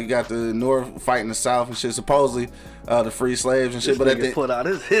 right? So like you got the North fighting the South and shit. Supposedly the free slaves and shit. But at the put out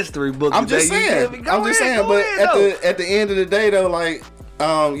his history book. I'm just saying. But at the end of the day though, like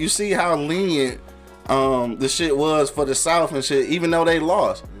you see how lenient the shit was for the South and shit, even though they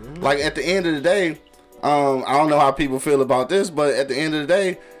lost. Mm-hmm. Like at the end of the day, I don't know how people feel about this, but at the end of the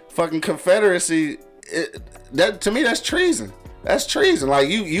day, fucking Confederacy, that to me that's treason. That's treason. Like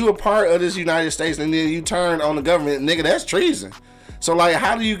you a part of this United States and then you turn on the government, nigga. That's treason. So like,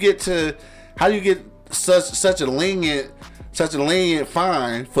 how do you get such a lenient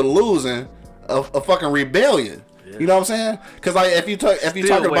fine for losing a fucking rebellion? Yeah. You know what I'm saying? Because like if you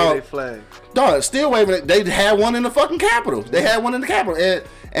talk about flag. Dog, still waving it. They had one in the fucking Capitol. They had one in the Capitol.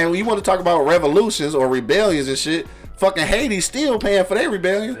 And when you want to talk about revolutions or rebellions and shit, fucking Haiti still paying for their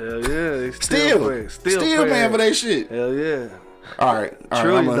rebellion. Hell yeah, they still paying for their shit. Hell yeah. All right, $1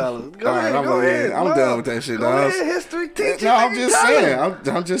 trillion. Go ahead. I'm done with that shit, go dog. Ahead, history teacher. No, I'm just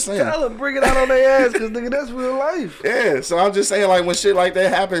saying. Tell them, bring it out on their ass, cause nigga, that's real life. Yeah, so I'm just saying, like when shit like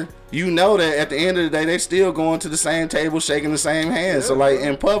that happen, you know that at the end of the day, they still going to the same table, shaking the same hands. Yeah, so like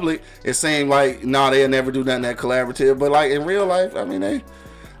in public, it seemed like they'll never do nothing that collaborative. But like in real life, I mean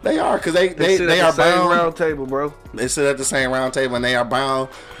they are, because they are bound. Same round table, bro. They sit at the same round table and they are bound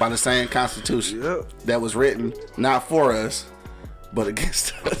by the same constitution that was written not for us, but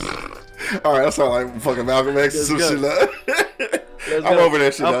against us. All right, that sound like fucking Malcolm X or some shit. I'm over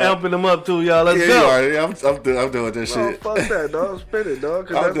that shit, I'm dog. amping them up too, y'all. Let's go. Yeah, I'm doing that shit. Fuck that, dog. Spit it, dog.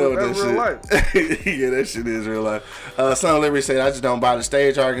 Cause I'm doing that's that real life. Yeah, that shit is real life. Son of Liberty said, I just don't buy the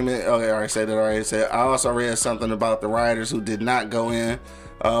stage argument. Okay, I already said that. Already said. I also read something about the rioters who did not go in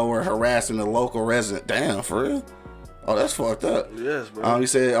were harassing the local resident. Damn, for real? Oh, that's fucked up. Yes, bro. He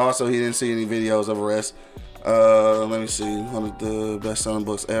said also he didn't see any videos of arrests. Let me see. One of the best-selling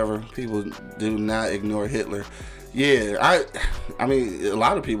books ever. People do not ignore Hitler. Yeah, I mean, a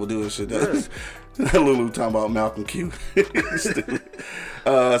lot of people do this shit. Yeah. Lulu talking about Malcolm Q.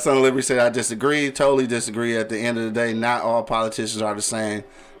 Son of Liberty said, I disagree. Totally disagree. At the end of the day, not all politicians are the same.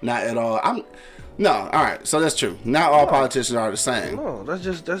 Not at all. All right. So that's true. Not all politicians are the same. No, that's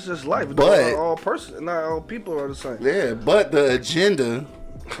just life. But not all people are the same. Yeah, but the agenda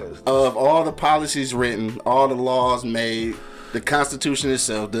of all the policies written, all the laws made, the Constitution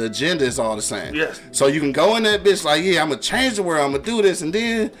itself, the agenda is all the same. Yes. So you can go in that bitch like, yeah, I'm gonna change the world, I'm gonna do this, and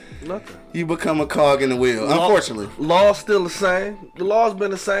then nothing. You become a cog in the wheel. Unfortunately, law's still the same. The law's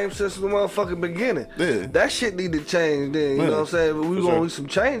been the same since the motherfucking beginning. Yeah. That shit need to change. Then you know what I'm saying. But we gonna need some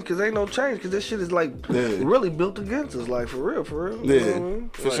change because ain't no change because this shit is like really built against us. Like for real. Yeah, you know what I mean?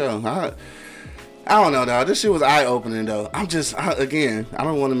 For sure. I don't know, dog. This shit was eye-opening, though. I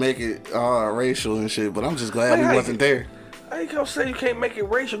don't want to make it racial and shit, but I'm just glad we wasn't there. I ain't gonna say you can't make it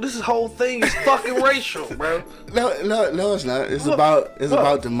racial. This whole thing is fucking racial, bro. No, it's not. It's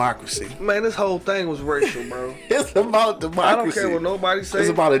about democracy. Man, this whole thing was racial, bro. It's about democracy. I don't care what nobody say. It's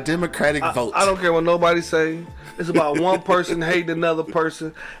about a democratic vote. I don't care what nobody say. It's about one person hating another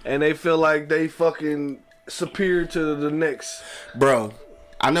person, and they feel like they fucking superior to the next. Bro,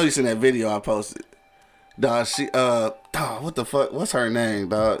 I know you seen that video I posted. Dog, she what the fuck? What's her name,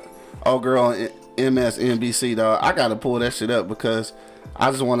 dog? Old girl on MSNBC, dog. I gotta pull that shit up because I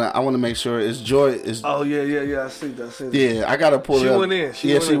wanna make sure it's Joy. Oh yeah. I see that. Yeah, I gotta pull it up. She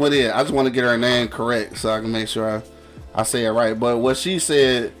went in. I just want to get her name correct so I can make sure I say it right. But what she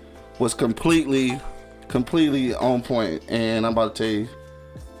said was completely on point, and I'm about to tell you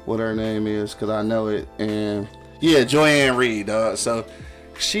what her name is because I know it. And yeah, Joy-Ann Reid, dog. So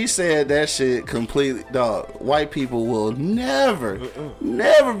she said that shit completely, dog. White people will never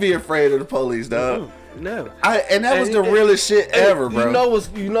be afraid of the police, dog. Never. And that was the realest shit ever, bro.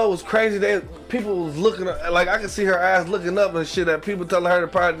 You know what's crazy? That people was looking like I could see her eyes looking up and shit. That people telling her to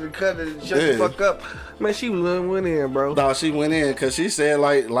probably cut it and shut the fuck up. Man, she went in, bro. Dog, she went in because she said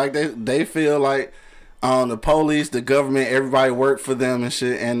like they feel like the police, the government, everybody work for them and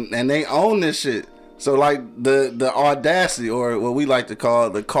shit, and they own this shit. So like the audacity, or what we like to call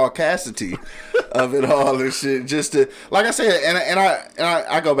the caucasity of it all and shit, just to, like I said, and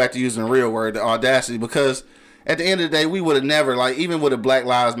I go back to using the real word, the audacity, because at the end of the day, we would have never, like, even with a Black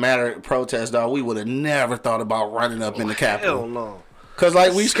Lives Matter protest, dog, we would have never thought about running up in the Capitol. Hell no. Cause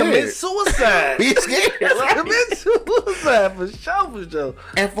like we scared. Commit suicide. We scared. Right? Commit suicide for sure.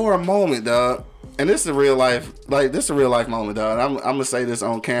 And for a moment, dog, and this is a real life, like this is a real life moment, dog. I'm gonna say this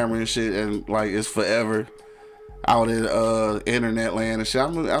on camera and shit, and like it's forever out in internet land and shit.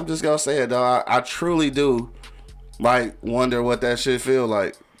 I'm just gonna say it, dog. I truly do like wonder what that shit feel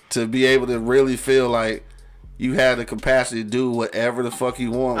like, to be able to really feel like you had the capacity to do whatever the fuck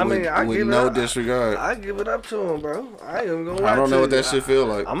you want with no disregard. I give it up to him, bro. I ain't even gonna lie to you. I don't know what that shit feel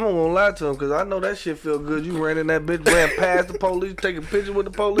like. I'm not gonna lie to him, because I know that shit feel good. You ran in that bitch, ran past the police, taking pictures with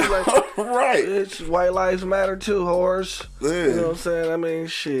the police. Like, right. Bitch, white lives matter too, horse. Yeah. You know what I'm saying? I mean,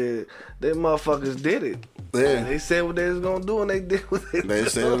 shit. Them motherfuckers did it. Yeah. They said what they was gonna do, and they did what they They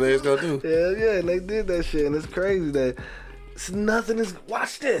said what they was gonna do. Hell yeah, and they did that shit, and it's crazy that nothing is.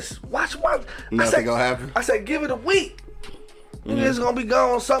 Watch this. Watch. Nothing gonna happen. I said, give it a week. It's gonna be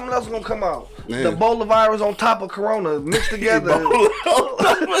gone. Something else gonna come out. Yeah. The Ebola virus on top of Corona mixed together.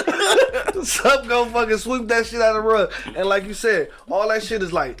 Something gonna fucking sweep that shit out of the rug. And like you said, all that shit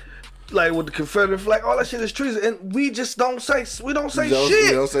is like with the Confederate flag, all that shit is treason, and we just don't say shit. We don't say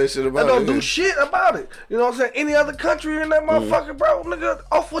shit about it. Don't do shit about it. You know what I'm saying? Any other country in that motherfucker, bro, nigga,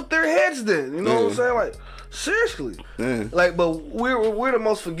 off with their heads then. You know what I'm saying? Like, seriously. Like, but we're the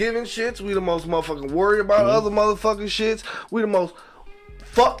most forgiving shits. We the most motherfucking worried about other motherfucking shits. We the most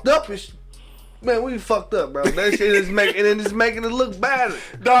fucked up as man, we fucked up, bro. That shit is making it look bad.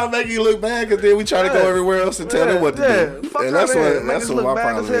 Dog, make you look bad, because then we try to go everywhere else and tell them what to do. Fuck and that's what my bad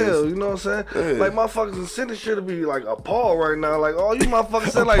problem as hell, is. you know what I'm saying? Like, motherfuckers in Senate should be like appalled right now. Like, all you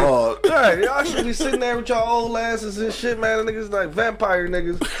motherfuckers said, like, hey, y'all should be sitting there with y'all old asses and shit, man. The niggas like vampire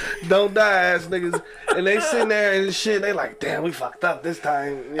niggas, don't die ass niggas, and they sitting there and shit. They like, damn, we fucked up this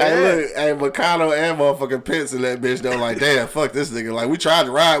time. Yeah. Hey, look, McConnell and motherfucking Pence and that bitch, though, like, damn, fuck this nigga. Like, we tried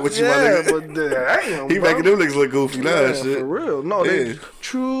to ride with you, my nigga. But damn, he making them niggas look goofy now and shit. For real. No, they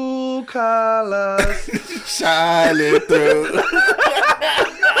true colors shining through.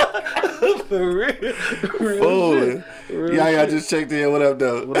 For real. Fooling. Yeah, just checked in. What up,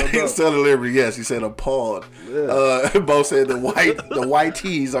 though? What up, though? Son of Liberty, yes, he said appalled. Yeah. Bo said the white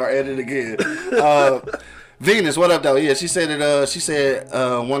tees are at it again. Venus, what up, though? Yeah, she said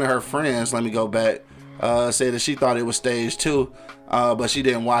one of her friends, let me go back, said that she thought it was stage 2, but she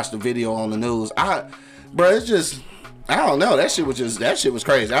didn't watch the video on the news. Bro, it's just, I don't know. That shit was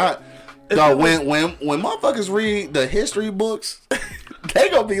crazy. Dog, when motherfuckers read the history books, they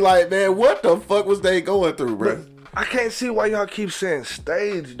gonna be like, man, what the fuck was they going through, bro? I can't see why y'all keep saying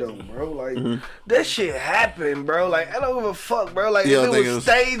stage though, bro. Like that shit happened, bro. Like I don't give a fuck, bro. Like if it was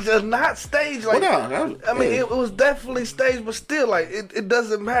staged or not staged, like I mean, it was definitely staged, but still, like it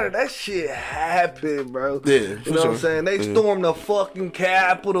doesn't matter. That shit happened, bro. Yeah, you know what I'm saying? They stormed the fucking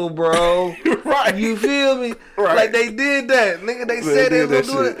Capitol, bro. Right? You feel me? Right? Like they did that, nigga. They said they was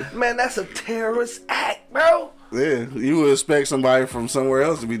gonna do it. Man, that's a terrorist act, bro. Yeah, you would expect somebody from somewhere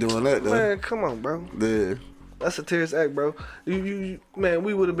else to be doing that, though. Man, come on, bro. Yeah. That's a terrorist act, bro. Man,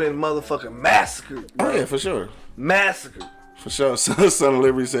 we would have been motherfucking massacred, bro. Oh, yeah, for sure. Massacred. For sure. Son of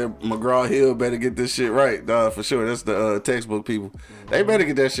Liberty said McGraw-Hill better get this shit right, dog, for sure. That's the textbook people. They better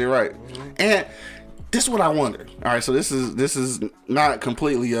get that shit right. And this is what I wonder. All right, so this is not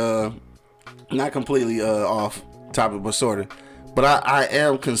completely off topic, but sort of. But I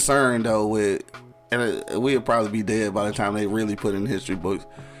am concerned, though, with, and we'll probably be dead by the time they really put in history books.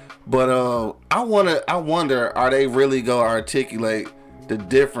 But I wonder, are they really gonna articulate the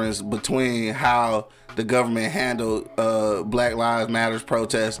difference between how the government handled Black Lives Matters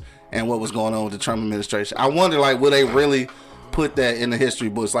protests and what was going on with the Trump administration? I wonder, like, will they really put that in the history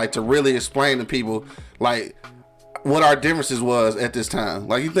books, like, to really explain to people, like, what our differences was at this time?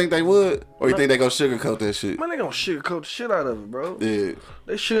 Like, you think they would? Or you think they gonna sugarcoat that shit? Man, they gonna sugarcoat the shit out of it, bro. Yeah.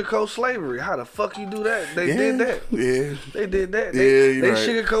 They sugarcoat slavery. How the fuck you do that? They did that. Yeah. They did that. They right.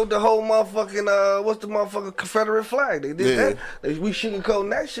 Sugarcoat the whole motherfucking, what's the motherfucking Confederate flag? They did that. We sugarcoating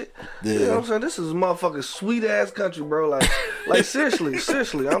that shit. Yeah. You know what I'm saying? This is a motherfucking sweet ass country, bro. Like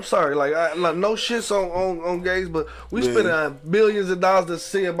seriously. I'm sorry. Like no shits on gays, but we spending billions of dollars to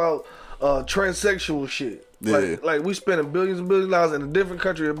see about transsexual shit. Yeah. Like we spending billions and billions of dollars in a different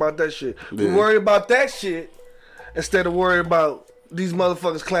country about that shit. We worry about that shit instead of worry about these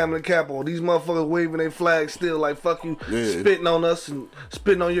motherfuckers climbing the Capitol. These motherfuckers waving their flags still like fuck you, spitting on us and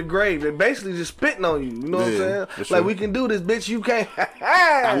spitting on your grave. They basically just spitting on you. You know what I'm saying? Sure. Like we can do this, bitch. You can't.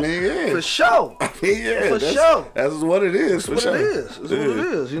 I mean, yeah. For sure. For sure. That's what it is. That's what it is. That's what it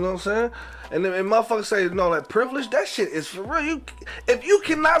is. You know what I'm saying? And then motherfuckers say, no, like privilege, that shit is for real. If you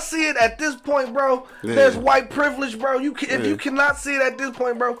cannot see it at this point, bro, there's white privilege, bro. If you cannot see it at this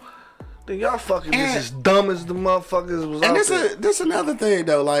point, bro, then y'all fucking just as dumb as the motherfuckers was out there. And this another thing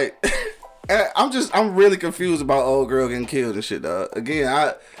though, like I'm really confused about old girl getting killed and shit, dog.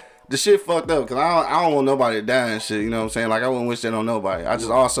 Again, the shit fucked up because I don't want nobody to die and shit. You know what I'm saying? Like I wouldn't wish that on nobody. I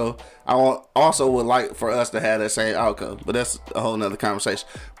would like for us to have that same outcome, but that's a whole nother conversation.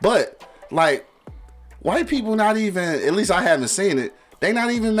 But like, white people not even, at least I haven't seen it, they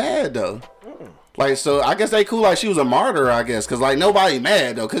not even mad though. Like, so I guess they cool like she was a martyr, I guess, because like nobody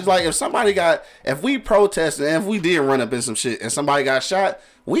mad though. Because like if we protested and if we did run up in some shit and somebody got shot,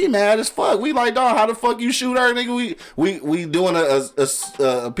 we mad as fuck. We like, dog, how the fuck you shoot her, nigga? We doing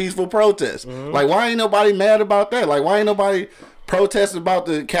a peaceful protest. Like, why ain't nobody mad about that? Like, why ain't nobody protesting about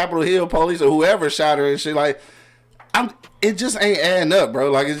the Capitol Hill police or whoever shot her and shit? Like, it just ain't adding up, bro.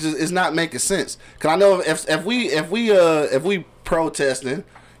 Like it's not making sense. Cause I know if we protesting,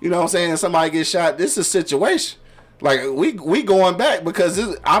 you know what I'm saying, somebody gets shot, this is a situation. Like we going back because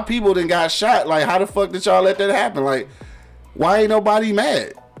our people done got shot. Like how the fuck did y'all let that happen? Like why ain't nobody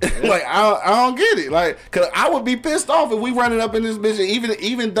mad? Like I don't get it. Like cause I would be pissed off if we running up in this bitch.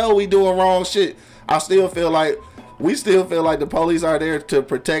 Even though we doing wrong shit, we still feel like the police are there to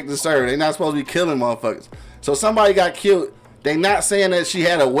protect and serve. They not supposed to be killing motherfuckers. So somebody got killed. They not saying that she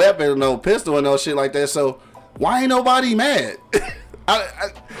had a weapon or no pistol or no shit like that. So why ain't nobody mad?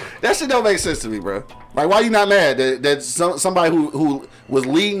 That shit don't make sense to me, bro. Like why you not mad that somebody who was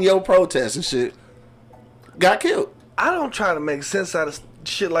leading your protest and shit got killed? I don't try to make sense out of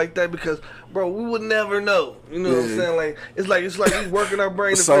shit like that because, bro, we would never know. You know what I'm saying? Like it's like we working our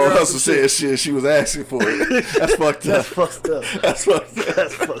brain to figure out Hustle said shit. She was asking for it. That's fucked up. That's fucked up. That's fucked up.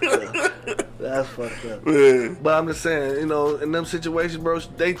 That's fucked up. That's fucked up. Yeah. But I'm just saying, you know, in them situations, bro,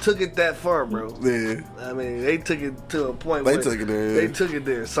 they took it that far, bro. Yeah. I mean, they took it to a point They where took it there. They took it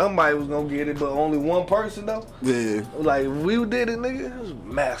there. Somebody was gonna get it, but only one person though. Yeah. Like we did it, nigga. It was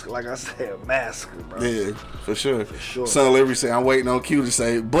massacre. Like I said, massacre, bro. Yeah, for sure. For sure. Son Liberty say I'm waiting on Q to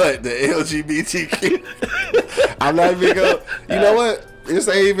say, but the LGBTQ. I'm not even going. You know what? It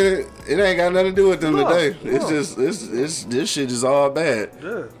ain't got nothing to do with them today. It's just this shit is all bad.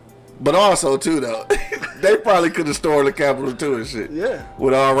 Yeah. But also too though, they probably could have stormed the Capitol too and shit. Yeah.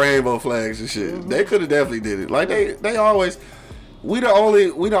 With all rainbow flags and shit. They could have definitely did it. Like they always. We the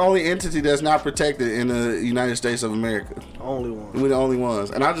only entity that's not protected in the United States of America. Only one. We the only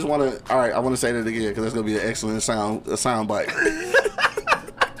ones. And I just want to. All right, I want to say that again because that's gonna be an excellent sound bite.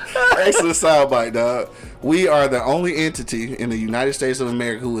 Excellent sound bite, dog. We are the only entity in the United States of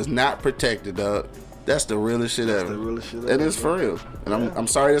America who is not protected, dog. That's the realest shit ever. The realest shit ever. It is for real. And I'm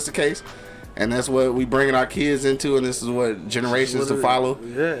sorry that's the case. And that's what we bringing our kids into, and this is what generations to follow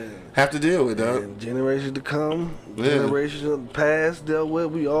have to deal with, dog. And generations to come, generations of the past dealt with.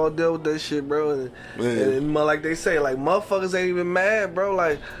 We all dealt with that shit, bro. And like they say, like motherfuckers ain't even mad, bro.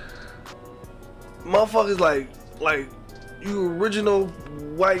 Like motherfuckers, like you original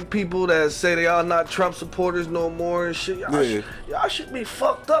white people that say they are not Trump supporters no more and shit. Y'all should be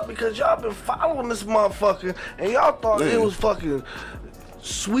fucked up because y'all been following this motherfucker and y'all thought it was fucking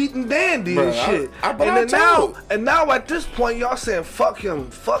sweet and dandy and shit. And now at this point y'all saying fuck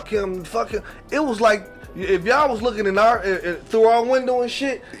him. It was like if y'all was looking in through our window and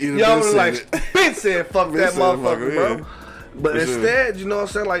shit, y'all was like been saying fuck that motherfucker, bro. But instead, you know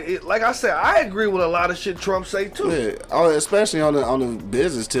what I'm saying? Like I said, I agree with a lot of shit Trump say too. Yeah, especially on the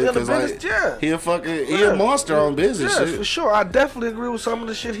business too, because he a monster on business. Yeah, shit. For sure. I definitely agree with some of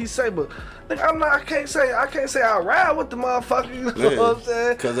the shit he say, but I can't say I ride with the motherfucker. You know what I'm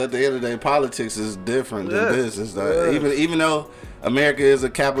saying? Because at the end of the day, politics is different than business. Even though America is a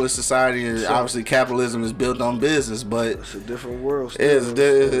capitalist society, and obviously capitalism is built on business, but it's a different world. It's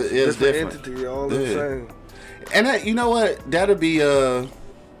different entity. All the same. And that, you know what? That'll be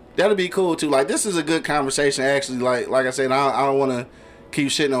cool too. Like this is a good conversation actually. Like I said, I don't want to keep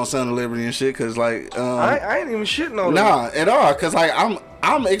shitting on Son of Liberty and shit because like I ain't even shitting on at all because like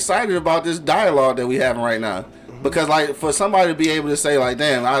I'm excited about this dialogue that we having right now because like for somebody to be able to say like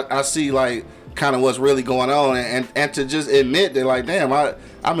damn I see like kind of what's really going on and to just admit that like damn I've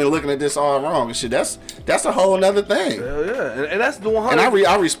been looking at this all wrong and shit that's a whole nother thing. Hell yeah. Yeah, and that's the 100. And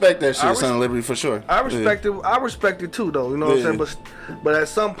I respect that shit, Son of Liberty, for sure. I respect it. I respect it too, though. You know what I'm saying? But at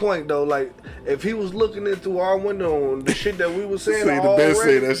some point, though, like if he was looking in through our window and the shit that we was saying,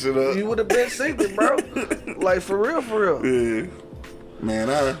 you would have been seen it, bro. Like for real. Yeah.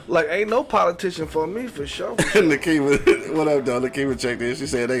 Man, like ain't no politician for me for sure. Lakeema, what up, though? Lakeema checked this. She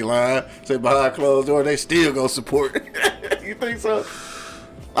said they lying. Said behind closed door, they still gonna support. You think so?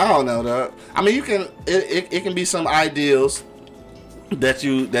 I don't know, dog. I mean, you can. It can be some ideals that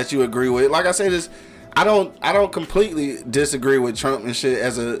you agree with. Like I said, I don't completely disagree with Trump and shit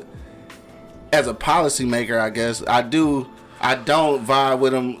as a policymaker. I guess I do. I don't vibe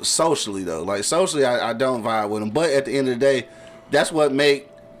with him socially though. Like socially, I don't vibe with him. But at the end of the day, that's what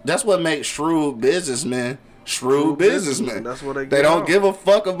makes shrewd businessmen. Shrewd businessmen. That's what they don't give a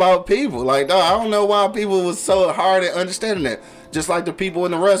fuck about people. Like, dog, I don't know why people was so hard at understanding that. Just like the people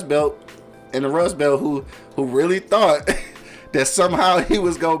in the Rust Belt, who really thought that somehow he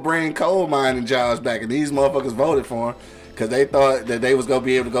was gonna bring coal mining jobs back, and these motherfuckers voted for him because they thought that they was gonna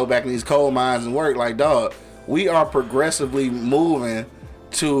be able to go back in these coal mines and work. Like, dog, we are progressively moving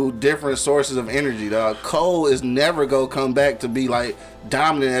to different sources of energy, dog. Coal is never gonna come back to be like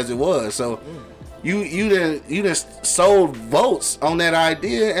dominant as it was. So you didn't sold votes on that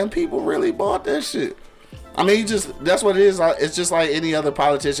idea, and people really bought that shit. I mean, that's what it is. It's just like any other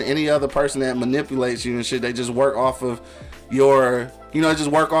politician, any other person that manipulates you and shit. They just work off of your,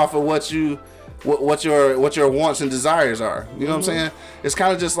 just work off of what your wants and desires are. You know what I'm saying? It's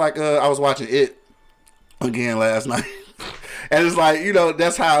kind of just like I was watching It again last night. And it's like,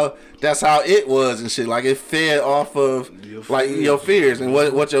 that's how it was and shit. Like, it fed off of your fears and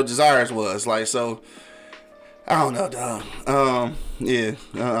what your desires was. Like, so I don't know, dog. Yeah,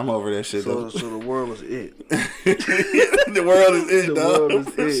 I'm over that shit. So the world is it. The world is it, dog. The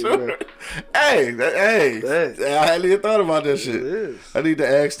world is it, sure. Hey, I hadn't even thought about that shit. It is. I need to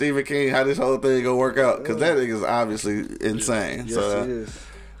ask Stephen King how this whole thing gonna work out, because that nigga's obviously insane. Yes, it is.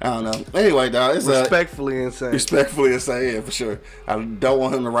 I don't know. Anyway, dog, it's respectfully insane. Respectfully insane, yeah, for sure. I don't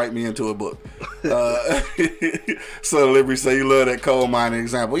want him to write me into a book. So Liberty say you love that coal mining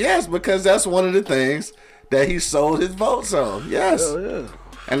example. Yes, because that's one of the things that he sold his votes on. Yes. Hell yeah.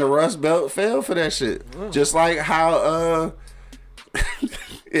 And the Rust Belt fell for that shit. Just like how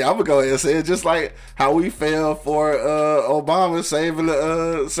yeah, I'm gonna go ahead and say it. Just like how we fell for Obama saving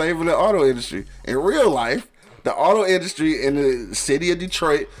the auto industry. In real life, the auto industry in the city of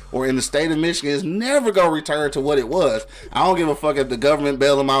Detroit or in the state of Michigan is never going to return to what it was. I don't give a fuck if the government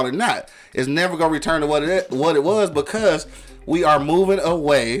bail them out or not. It's never going to return to what it was, because we are moving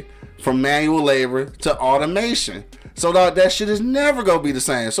away from manual labor to automation. So that shit is never gonna be the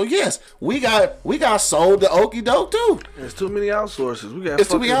same. So yes, we got sold the okie doke too. There's too many outsources. It's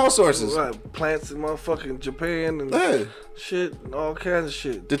too many outsources. Right, plants in motherfucking Japan and shit, and all kinds of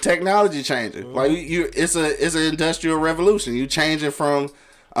shit. The technology changing, like it's an industrial revolution. You changing from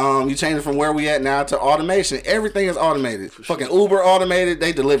where we at now to automation. Everything is automated. Fucking Uber automated.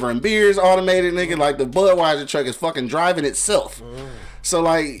 They delivering beers automated, nigga. Like the Budweiser truck is fucking driving itself. So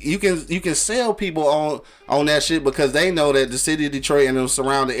like you can sell people on that shit, because they know that the city of Detroit and the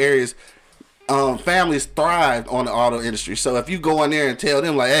surrounding areas, families thrive on the auto industry. So if you go in there and tell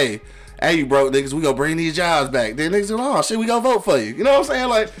them like, hey, you broke niggas, we gonna bring these jobs back, then niggas go, oh shit, we gonna vote for you. You know what I'm saying?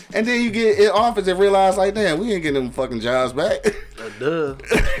 Like, and then you get in office and realize like, damn, we ain't getting them fucking jobs back. Duh.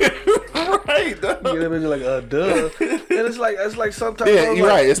 Right, duh. You get them in like duh. And it's like sometimes. Yeah, you're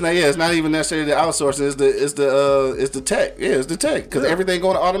right. It's not even necessarily the outsourcing. It's the tech. Yeah, it's the tech, because everything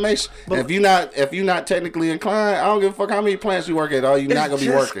going to automation. But if you're not technically inclined, I don't give a fuck how many plants you work at. Are you not gonna be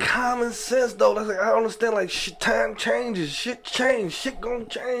working? It's common sense though. That's like, I understand. Like time changes, shit change, shit gonna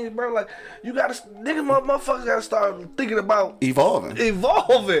change, bro. Like you gotta, motherfuckers gotta start thinking about evolving.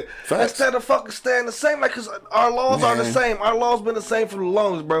 Facts. Instead of fucking staying the same. Like, cause our laws are the same. Our laws been the same for the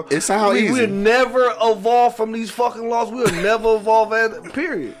longest, bro. It sounds easy. We'll never evolve from these fucking laws. We'll never evolve at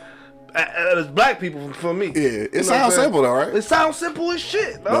period. As black people, for me. Yeah, it sounds simple though, right? It sounds simple as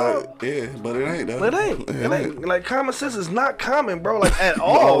shit, dog. But it ain't though. It ain't. Like common sense is not common, bro. Like at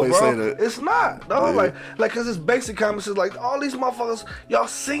all, bro. Say that. It's not, dog. Yeah. Like cause it's basic common sense. Like all these motherfuckers, y'all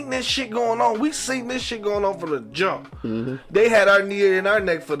seen this shit going on. We seen this shit going on from the jump. Mm-hmm. They had our knee in our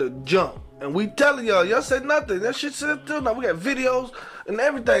neck for the jump. And we telling y'all said nothing. That shit said still now. We got videos and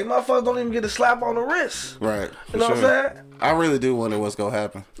everything. Motherfuckers don't even get a slap on the wrist. Right. You know what I'm saying? I really do wonder what's gonna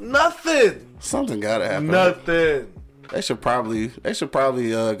happen. Nothing. Something gotta happen. Nothing. They should probably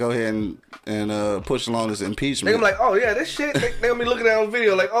go ahead and push along this impeachment. They gonna be like, oh yeah, this shit. They gonna be looking at on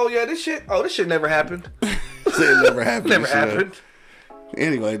video like, oh yeah, this shit never happened. It never happened. Never happened.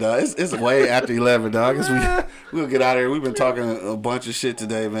 Anyway, dog, it's way after 11, dog. I guess we'll get out of here. We've been talking a bunch of shit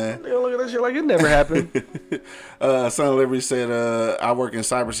today, man. Yeah, look at that shit like it never happened. Son of Liberty said, I work in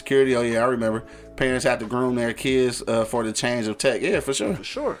cybersecurity. Oh, yeah, I remember. Parents have to groom their kids for the change of tech. Yeah, for sure. For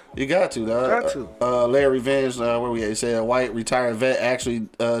sure. You got to, dog. Got to. Larry Venge, where we at? He said, a white retired vet actually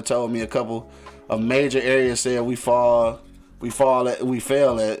told me a couple of major areas said we fail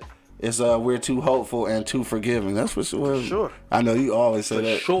at. It's we're too hopeful and too forgiving. That's for sure. Sure. I know you always say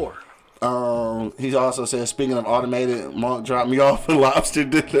that. Sure. He also said, speaking of automated, Monk dropped me off a lobster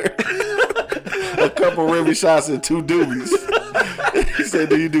dinner. A couple Remy shots and 2 doobies. He said,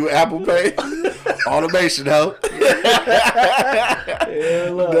 do you do Apple Pay? Automation, ho.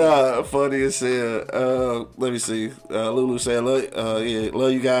 Nah, funny as hell. Let me see. Lulu said, love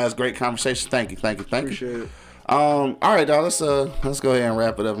you guys. Great conversation. Thank you. Appreciate it. All right, dog. Let's go ahead and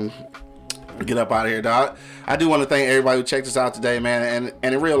wrap it up and get up out of here, dog. I do want to thank everybody who checked us out today, man.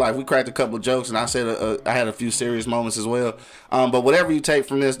 And in real life, we cracked a couple of jokes, and I said I had a few serious moments as well. But whatever you take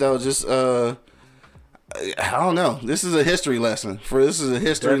from this, though, just I don't know. This is a history lesson.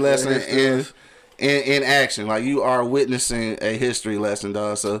 In action. Like, you are witnessing a history lesson,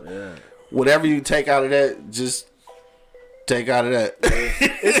 dog. So whatever you take out of that, just take out of that.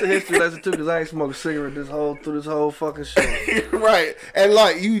 It's a history lesson too, because I ain't smoked a cigarette through this whole fucking show. Right. And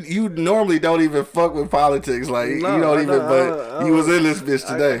like you normally don't even fuck with politics. Like you don't even. But you was in this bitch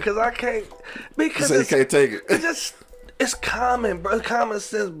today. Because I can't. Because you can't take it. It's common, bro. It's common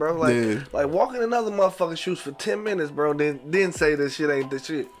sense, bro. Like walking in other motherfucking shoes for 10 minutes, bro. Then say this shit ain't the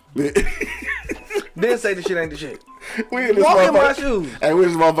shit. Then say this shit ain't the shit. We in this walk in my shoes. Hey, we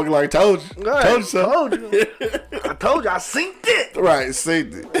this motherfucker like told you. Right. Told you something. I told you. I synced it. Right,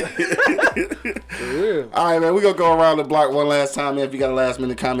 synced it. All right, man. We're going to go around the block one last time, man. If you got a last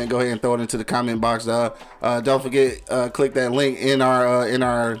minute comment, go ahead and throw it into the comment box, dog. Don't forget, click that link in our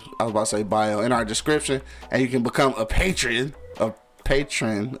I was about to say bio, in our description, and you can become a patron of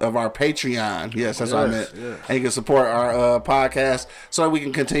our Patreon. Yes, that's what I meant. Yes. And you can support our podcast so that we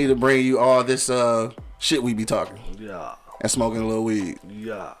can continue to bring you all this shit we be talking. Yeah. And smoking a little weed.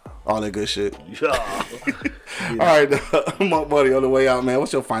 Yeah. All that good shit. Yeah. All right, Monk Buddy, on the way out, man.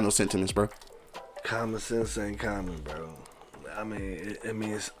 What's your final sentiments, bro? Common sense ain't common, bro. I mean,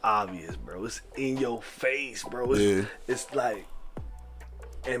 it's obvious, bro. It's in your face, bro. It's like,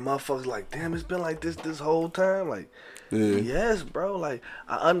 and motherfuckers like, damn, it's been like this whole time. Like, yes, bro. Like,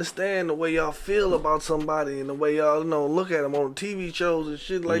 I understand the way y'all feel about somebody and the way y'all look at them on TV shows and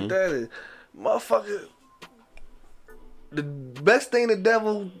shit like that. And motherfucker, the best thing the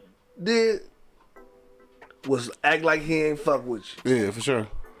devil did was act like he ain't fuck with you. Yeah, for sure.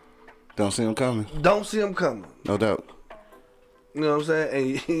 Don't see him coming. Don't see him coming. No doubt. You know what I'm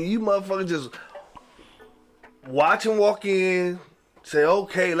saying? And you motherfuckers just watch him walk in, say,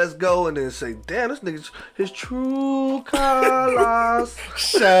 okay, let's go, and then say, damn, this nigga's his true colors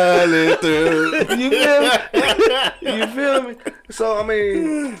shining through. You feel me? So I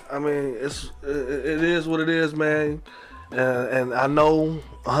mean, it is what it is, man. And I know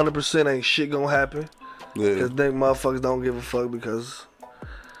 100% ain't shit gonna happen. Cause they motherfuckers don't give a fuck because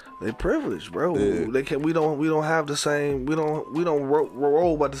they privileged, bro. They can't. We don't have the same. We don't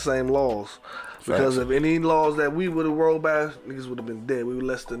roll by the same laws. Because if any laws that we would have rolled by, niggas would have been dead. We were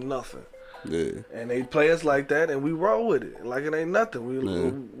less than nothing. Yeah. And they play us like that, and we roll with it like it ain't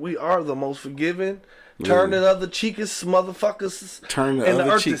nothing. We are the most forgiving. Turn the other cheekest motherfuckers. Turn the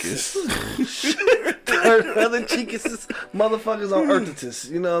other cheekest. Turn the other cheekest motherfuckers on Earthitis.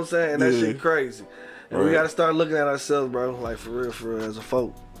 You know what I'm saying? And that shit crazy. And we got to start looking at ourselves, bro, like for real, as a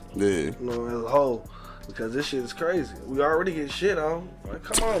folk. Yeah. You know, as a whole. Because this shit is crazy. We already get shit on. Like,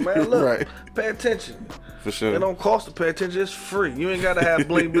 come on, man. Look, pay attention. For sure. It don't cost to pay attention. It's free. You ain't got to have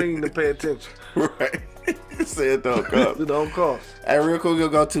bling bling to pay attention. Right. Say it don't cost. It don't cost. Hey, real quick, we'll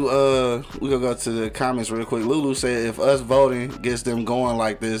go to the comments real quick. Lulu said, if us voting gets them going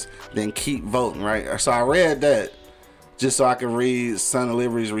like this, then keep voting, right? So I read that just so I can read Son of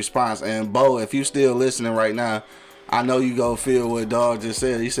Liberty's response. And Bo, if you still listening right now, I know you go feel what Dog just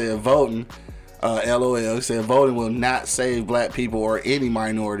said. He said voting, LOL, he said voting will not save black people or any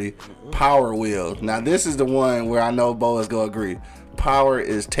minority. Power will. Now this is the one where I know Bo is going to agree. Power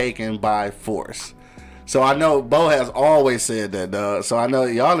is taken by force. So I know Bo has always said that, dog. So I know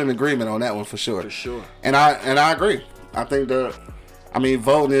y'all in agreement on that one for sure. For sure. And I agree. I think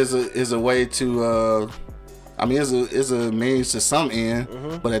voting is a way to is a means to some end.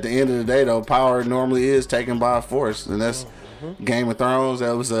 But at the end of the day, though, power normally is taken by force, and that's Game of Thrones.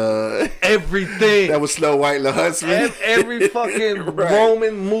 That was everything. That was Snow White and the Huntsman. Every fucking Right.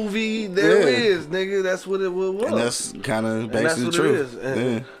 Roman movie there is, nigga. That's what it was. And that's kind of And that's basically what true. it is.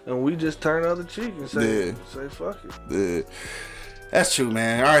 And we just turn the other cheek and say fuck it. Yeah. That's true,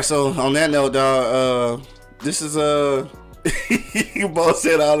 man. All right, so on that note, dog, this is you both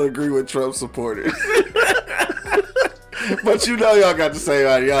said I don't agree with Trump supporters. But you know y'all got the same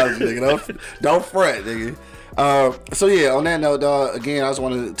ideology, nigga. Don't fret, nigga. So yeah, on that note, dog, again, I just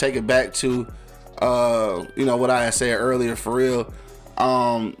want to take it back to what I had said earlier, for real.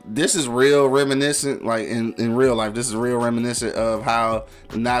 This is real reminiscent, like in real life, this is real reminiscent of how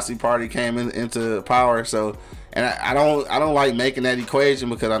the Nazi Party came into power. So, and I don't like making that equation,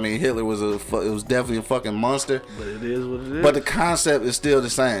 because I mean Hitler was definitely a fucking monster. But it is what it is. But the concept is still the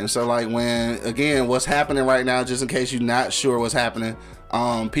same. So like what's happening right now, just in case you're not sure what's happening,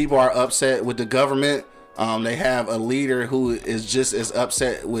 people are upset with the government. They have a leader who is just as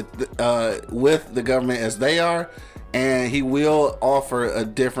upset with the government as they are. And he will offer a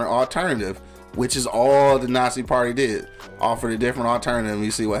different alternative, which is all the Nazi Party did. Offered a different alternative, and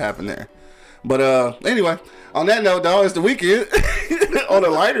you see what happened there. But anyway, on that note, dog, it's the weekend. On a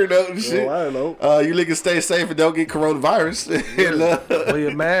lighter note and shit. You niggas stay safe and don't get coronavirus. And, wear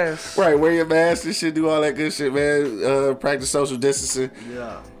your mask. Right, wear your mask and shit, do all that good shit, man. Practice social distancing.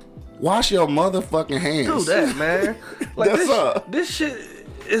 Yeah. Wash your motherfucking hands. Do that, man. Like That's this shit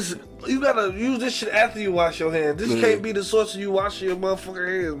is... You gotta use this shit after you wash your hands. This can't be the source of you washing your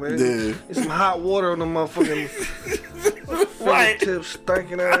motherfucking hands, man. Yeah. It's some hot water on the motherfucking fingertips,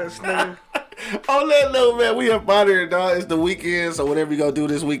 stinking ass nigga. On that note, man, we up out here, dog. It's the weekend, so whatever you gonna do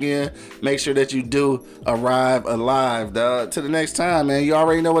this weekend, make sure that you do arrive alive, dog. Till the next time, man. You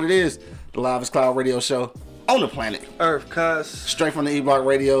already know what it is. The Livest Cloud Radio Show on the planet Earth, cuz. Straight from the E-Block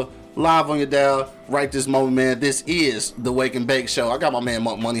Radio. Live on your dial right this moment, man. This is the Wake and Bake Show. I got my man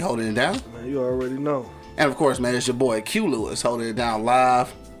Monk Money holding it down. Man, you already know. And of course, man, it's your boy Q Lewis holding it down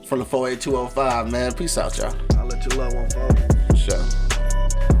live from the 48205, man. Peace out, y'all. I'll let you love one, folks. Sure.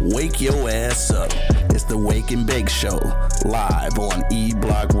 Wake your ass up. It's the Wake and Bake Show, live on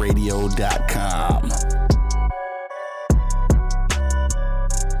eblockradio.com.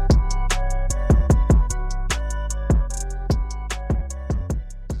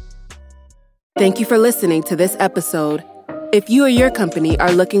 Thank you for listening to this episode. If you or your company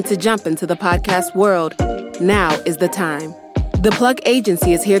are looking to jump into the podcast world, now is the time. The Plug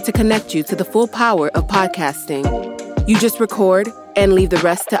Agency is here to connect you to the full power of podcasting. You just record and leave the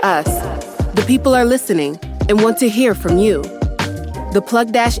rest to us. The people are listening and want to hear from you.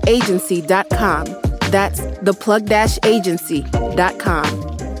 Theplug-agency.com. That's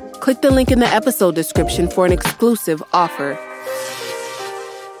theplug-agency.com. Click the link in the episode description for an exclusive offer.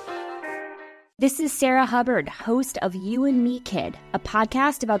 This is Sarah Hubbard, host of You and Me Kid, a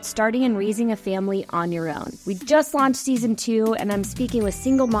podcast about starting and raising a family on your own. We just launched season 2, and I'm speaking with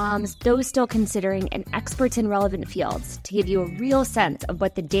single moms, those still considering, and experts in relevant fields to give you a real sense of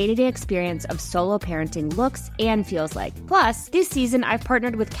what the day-to-day experience of solo parenting looks and feels like. Plus, this season, I've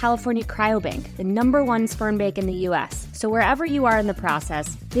partnered with California Cryobank, the #1 sperm bank in the U.S. So wherever you are in the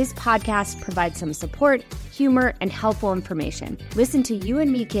process, this podcast provides some support, humor, and helpful information. Listen to You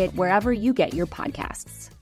and Me Kid wherever you get your podcasts.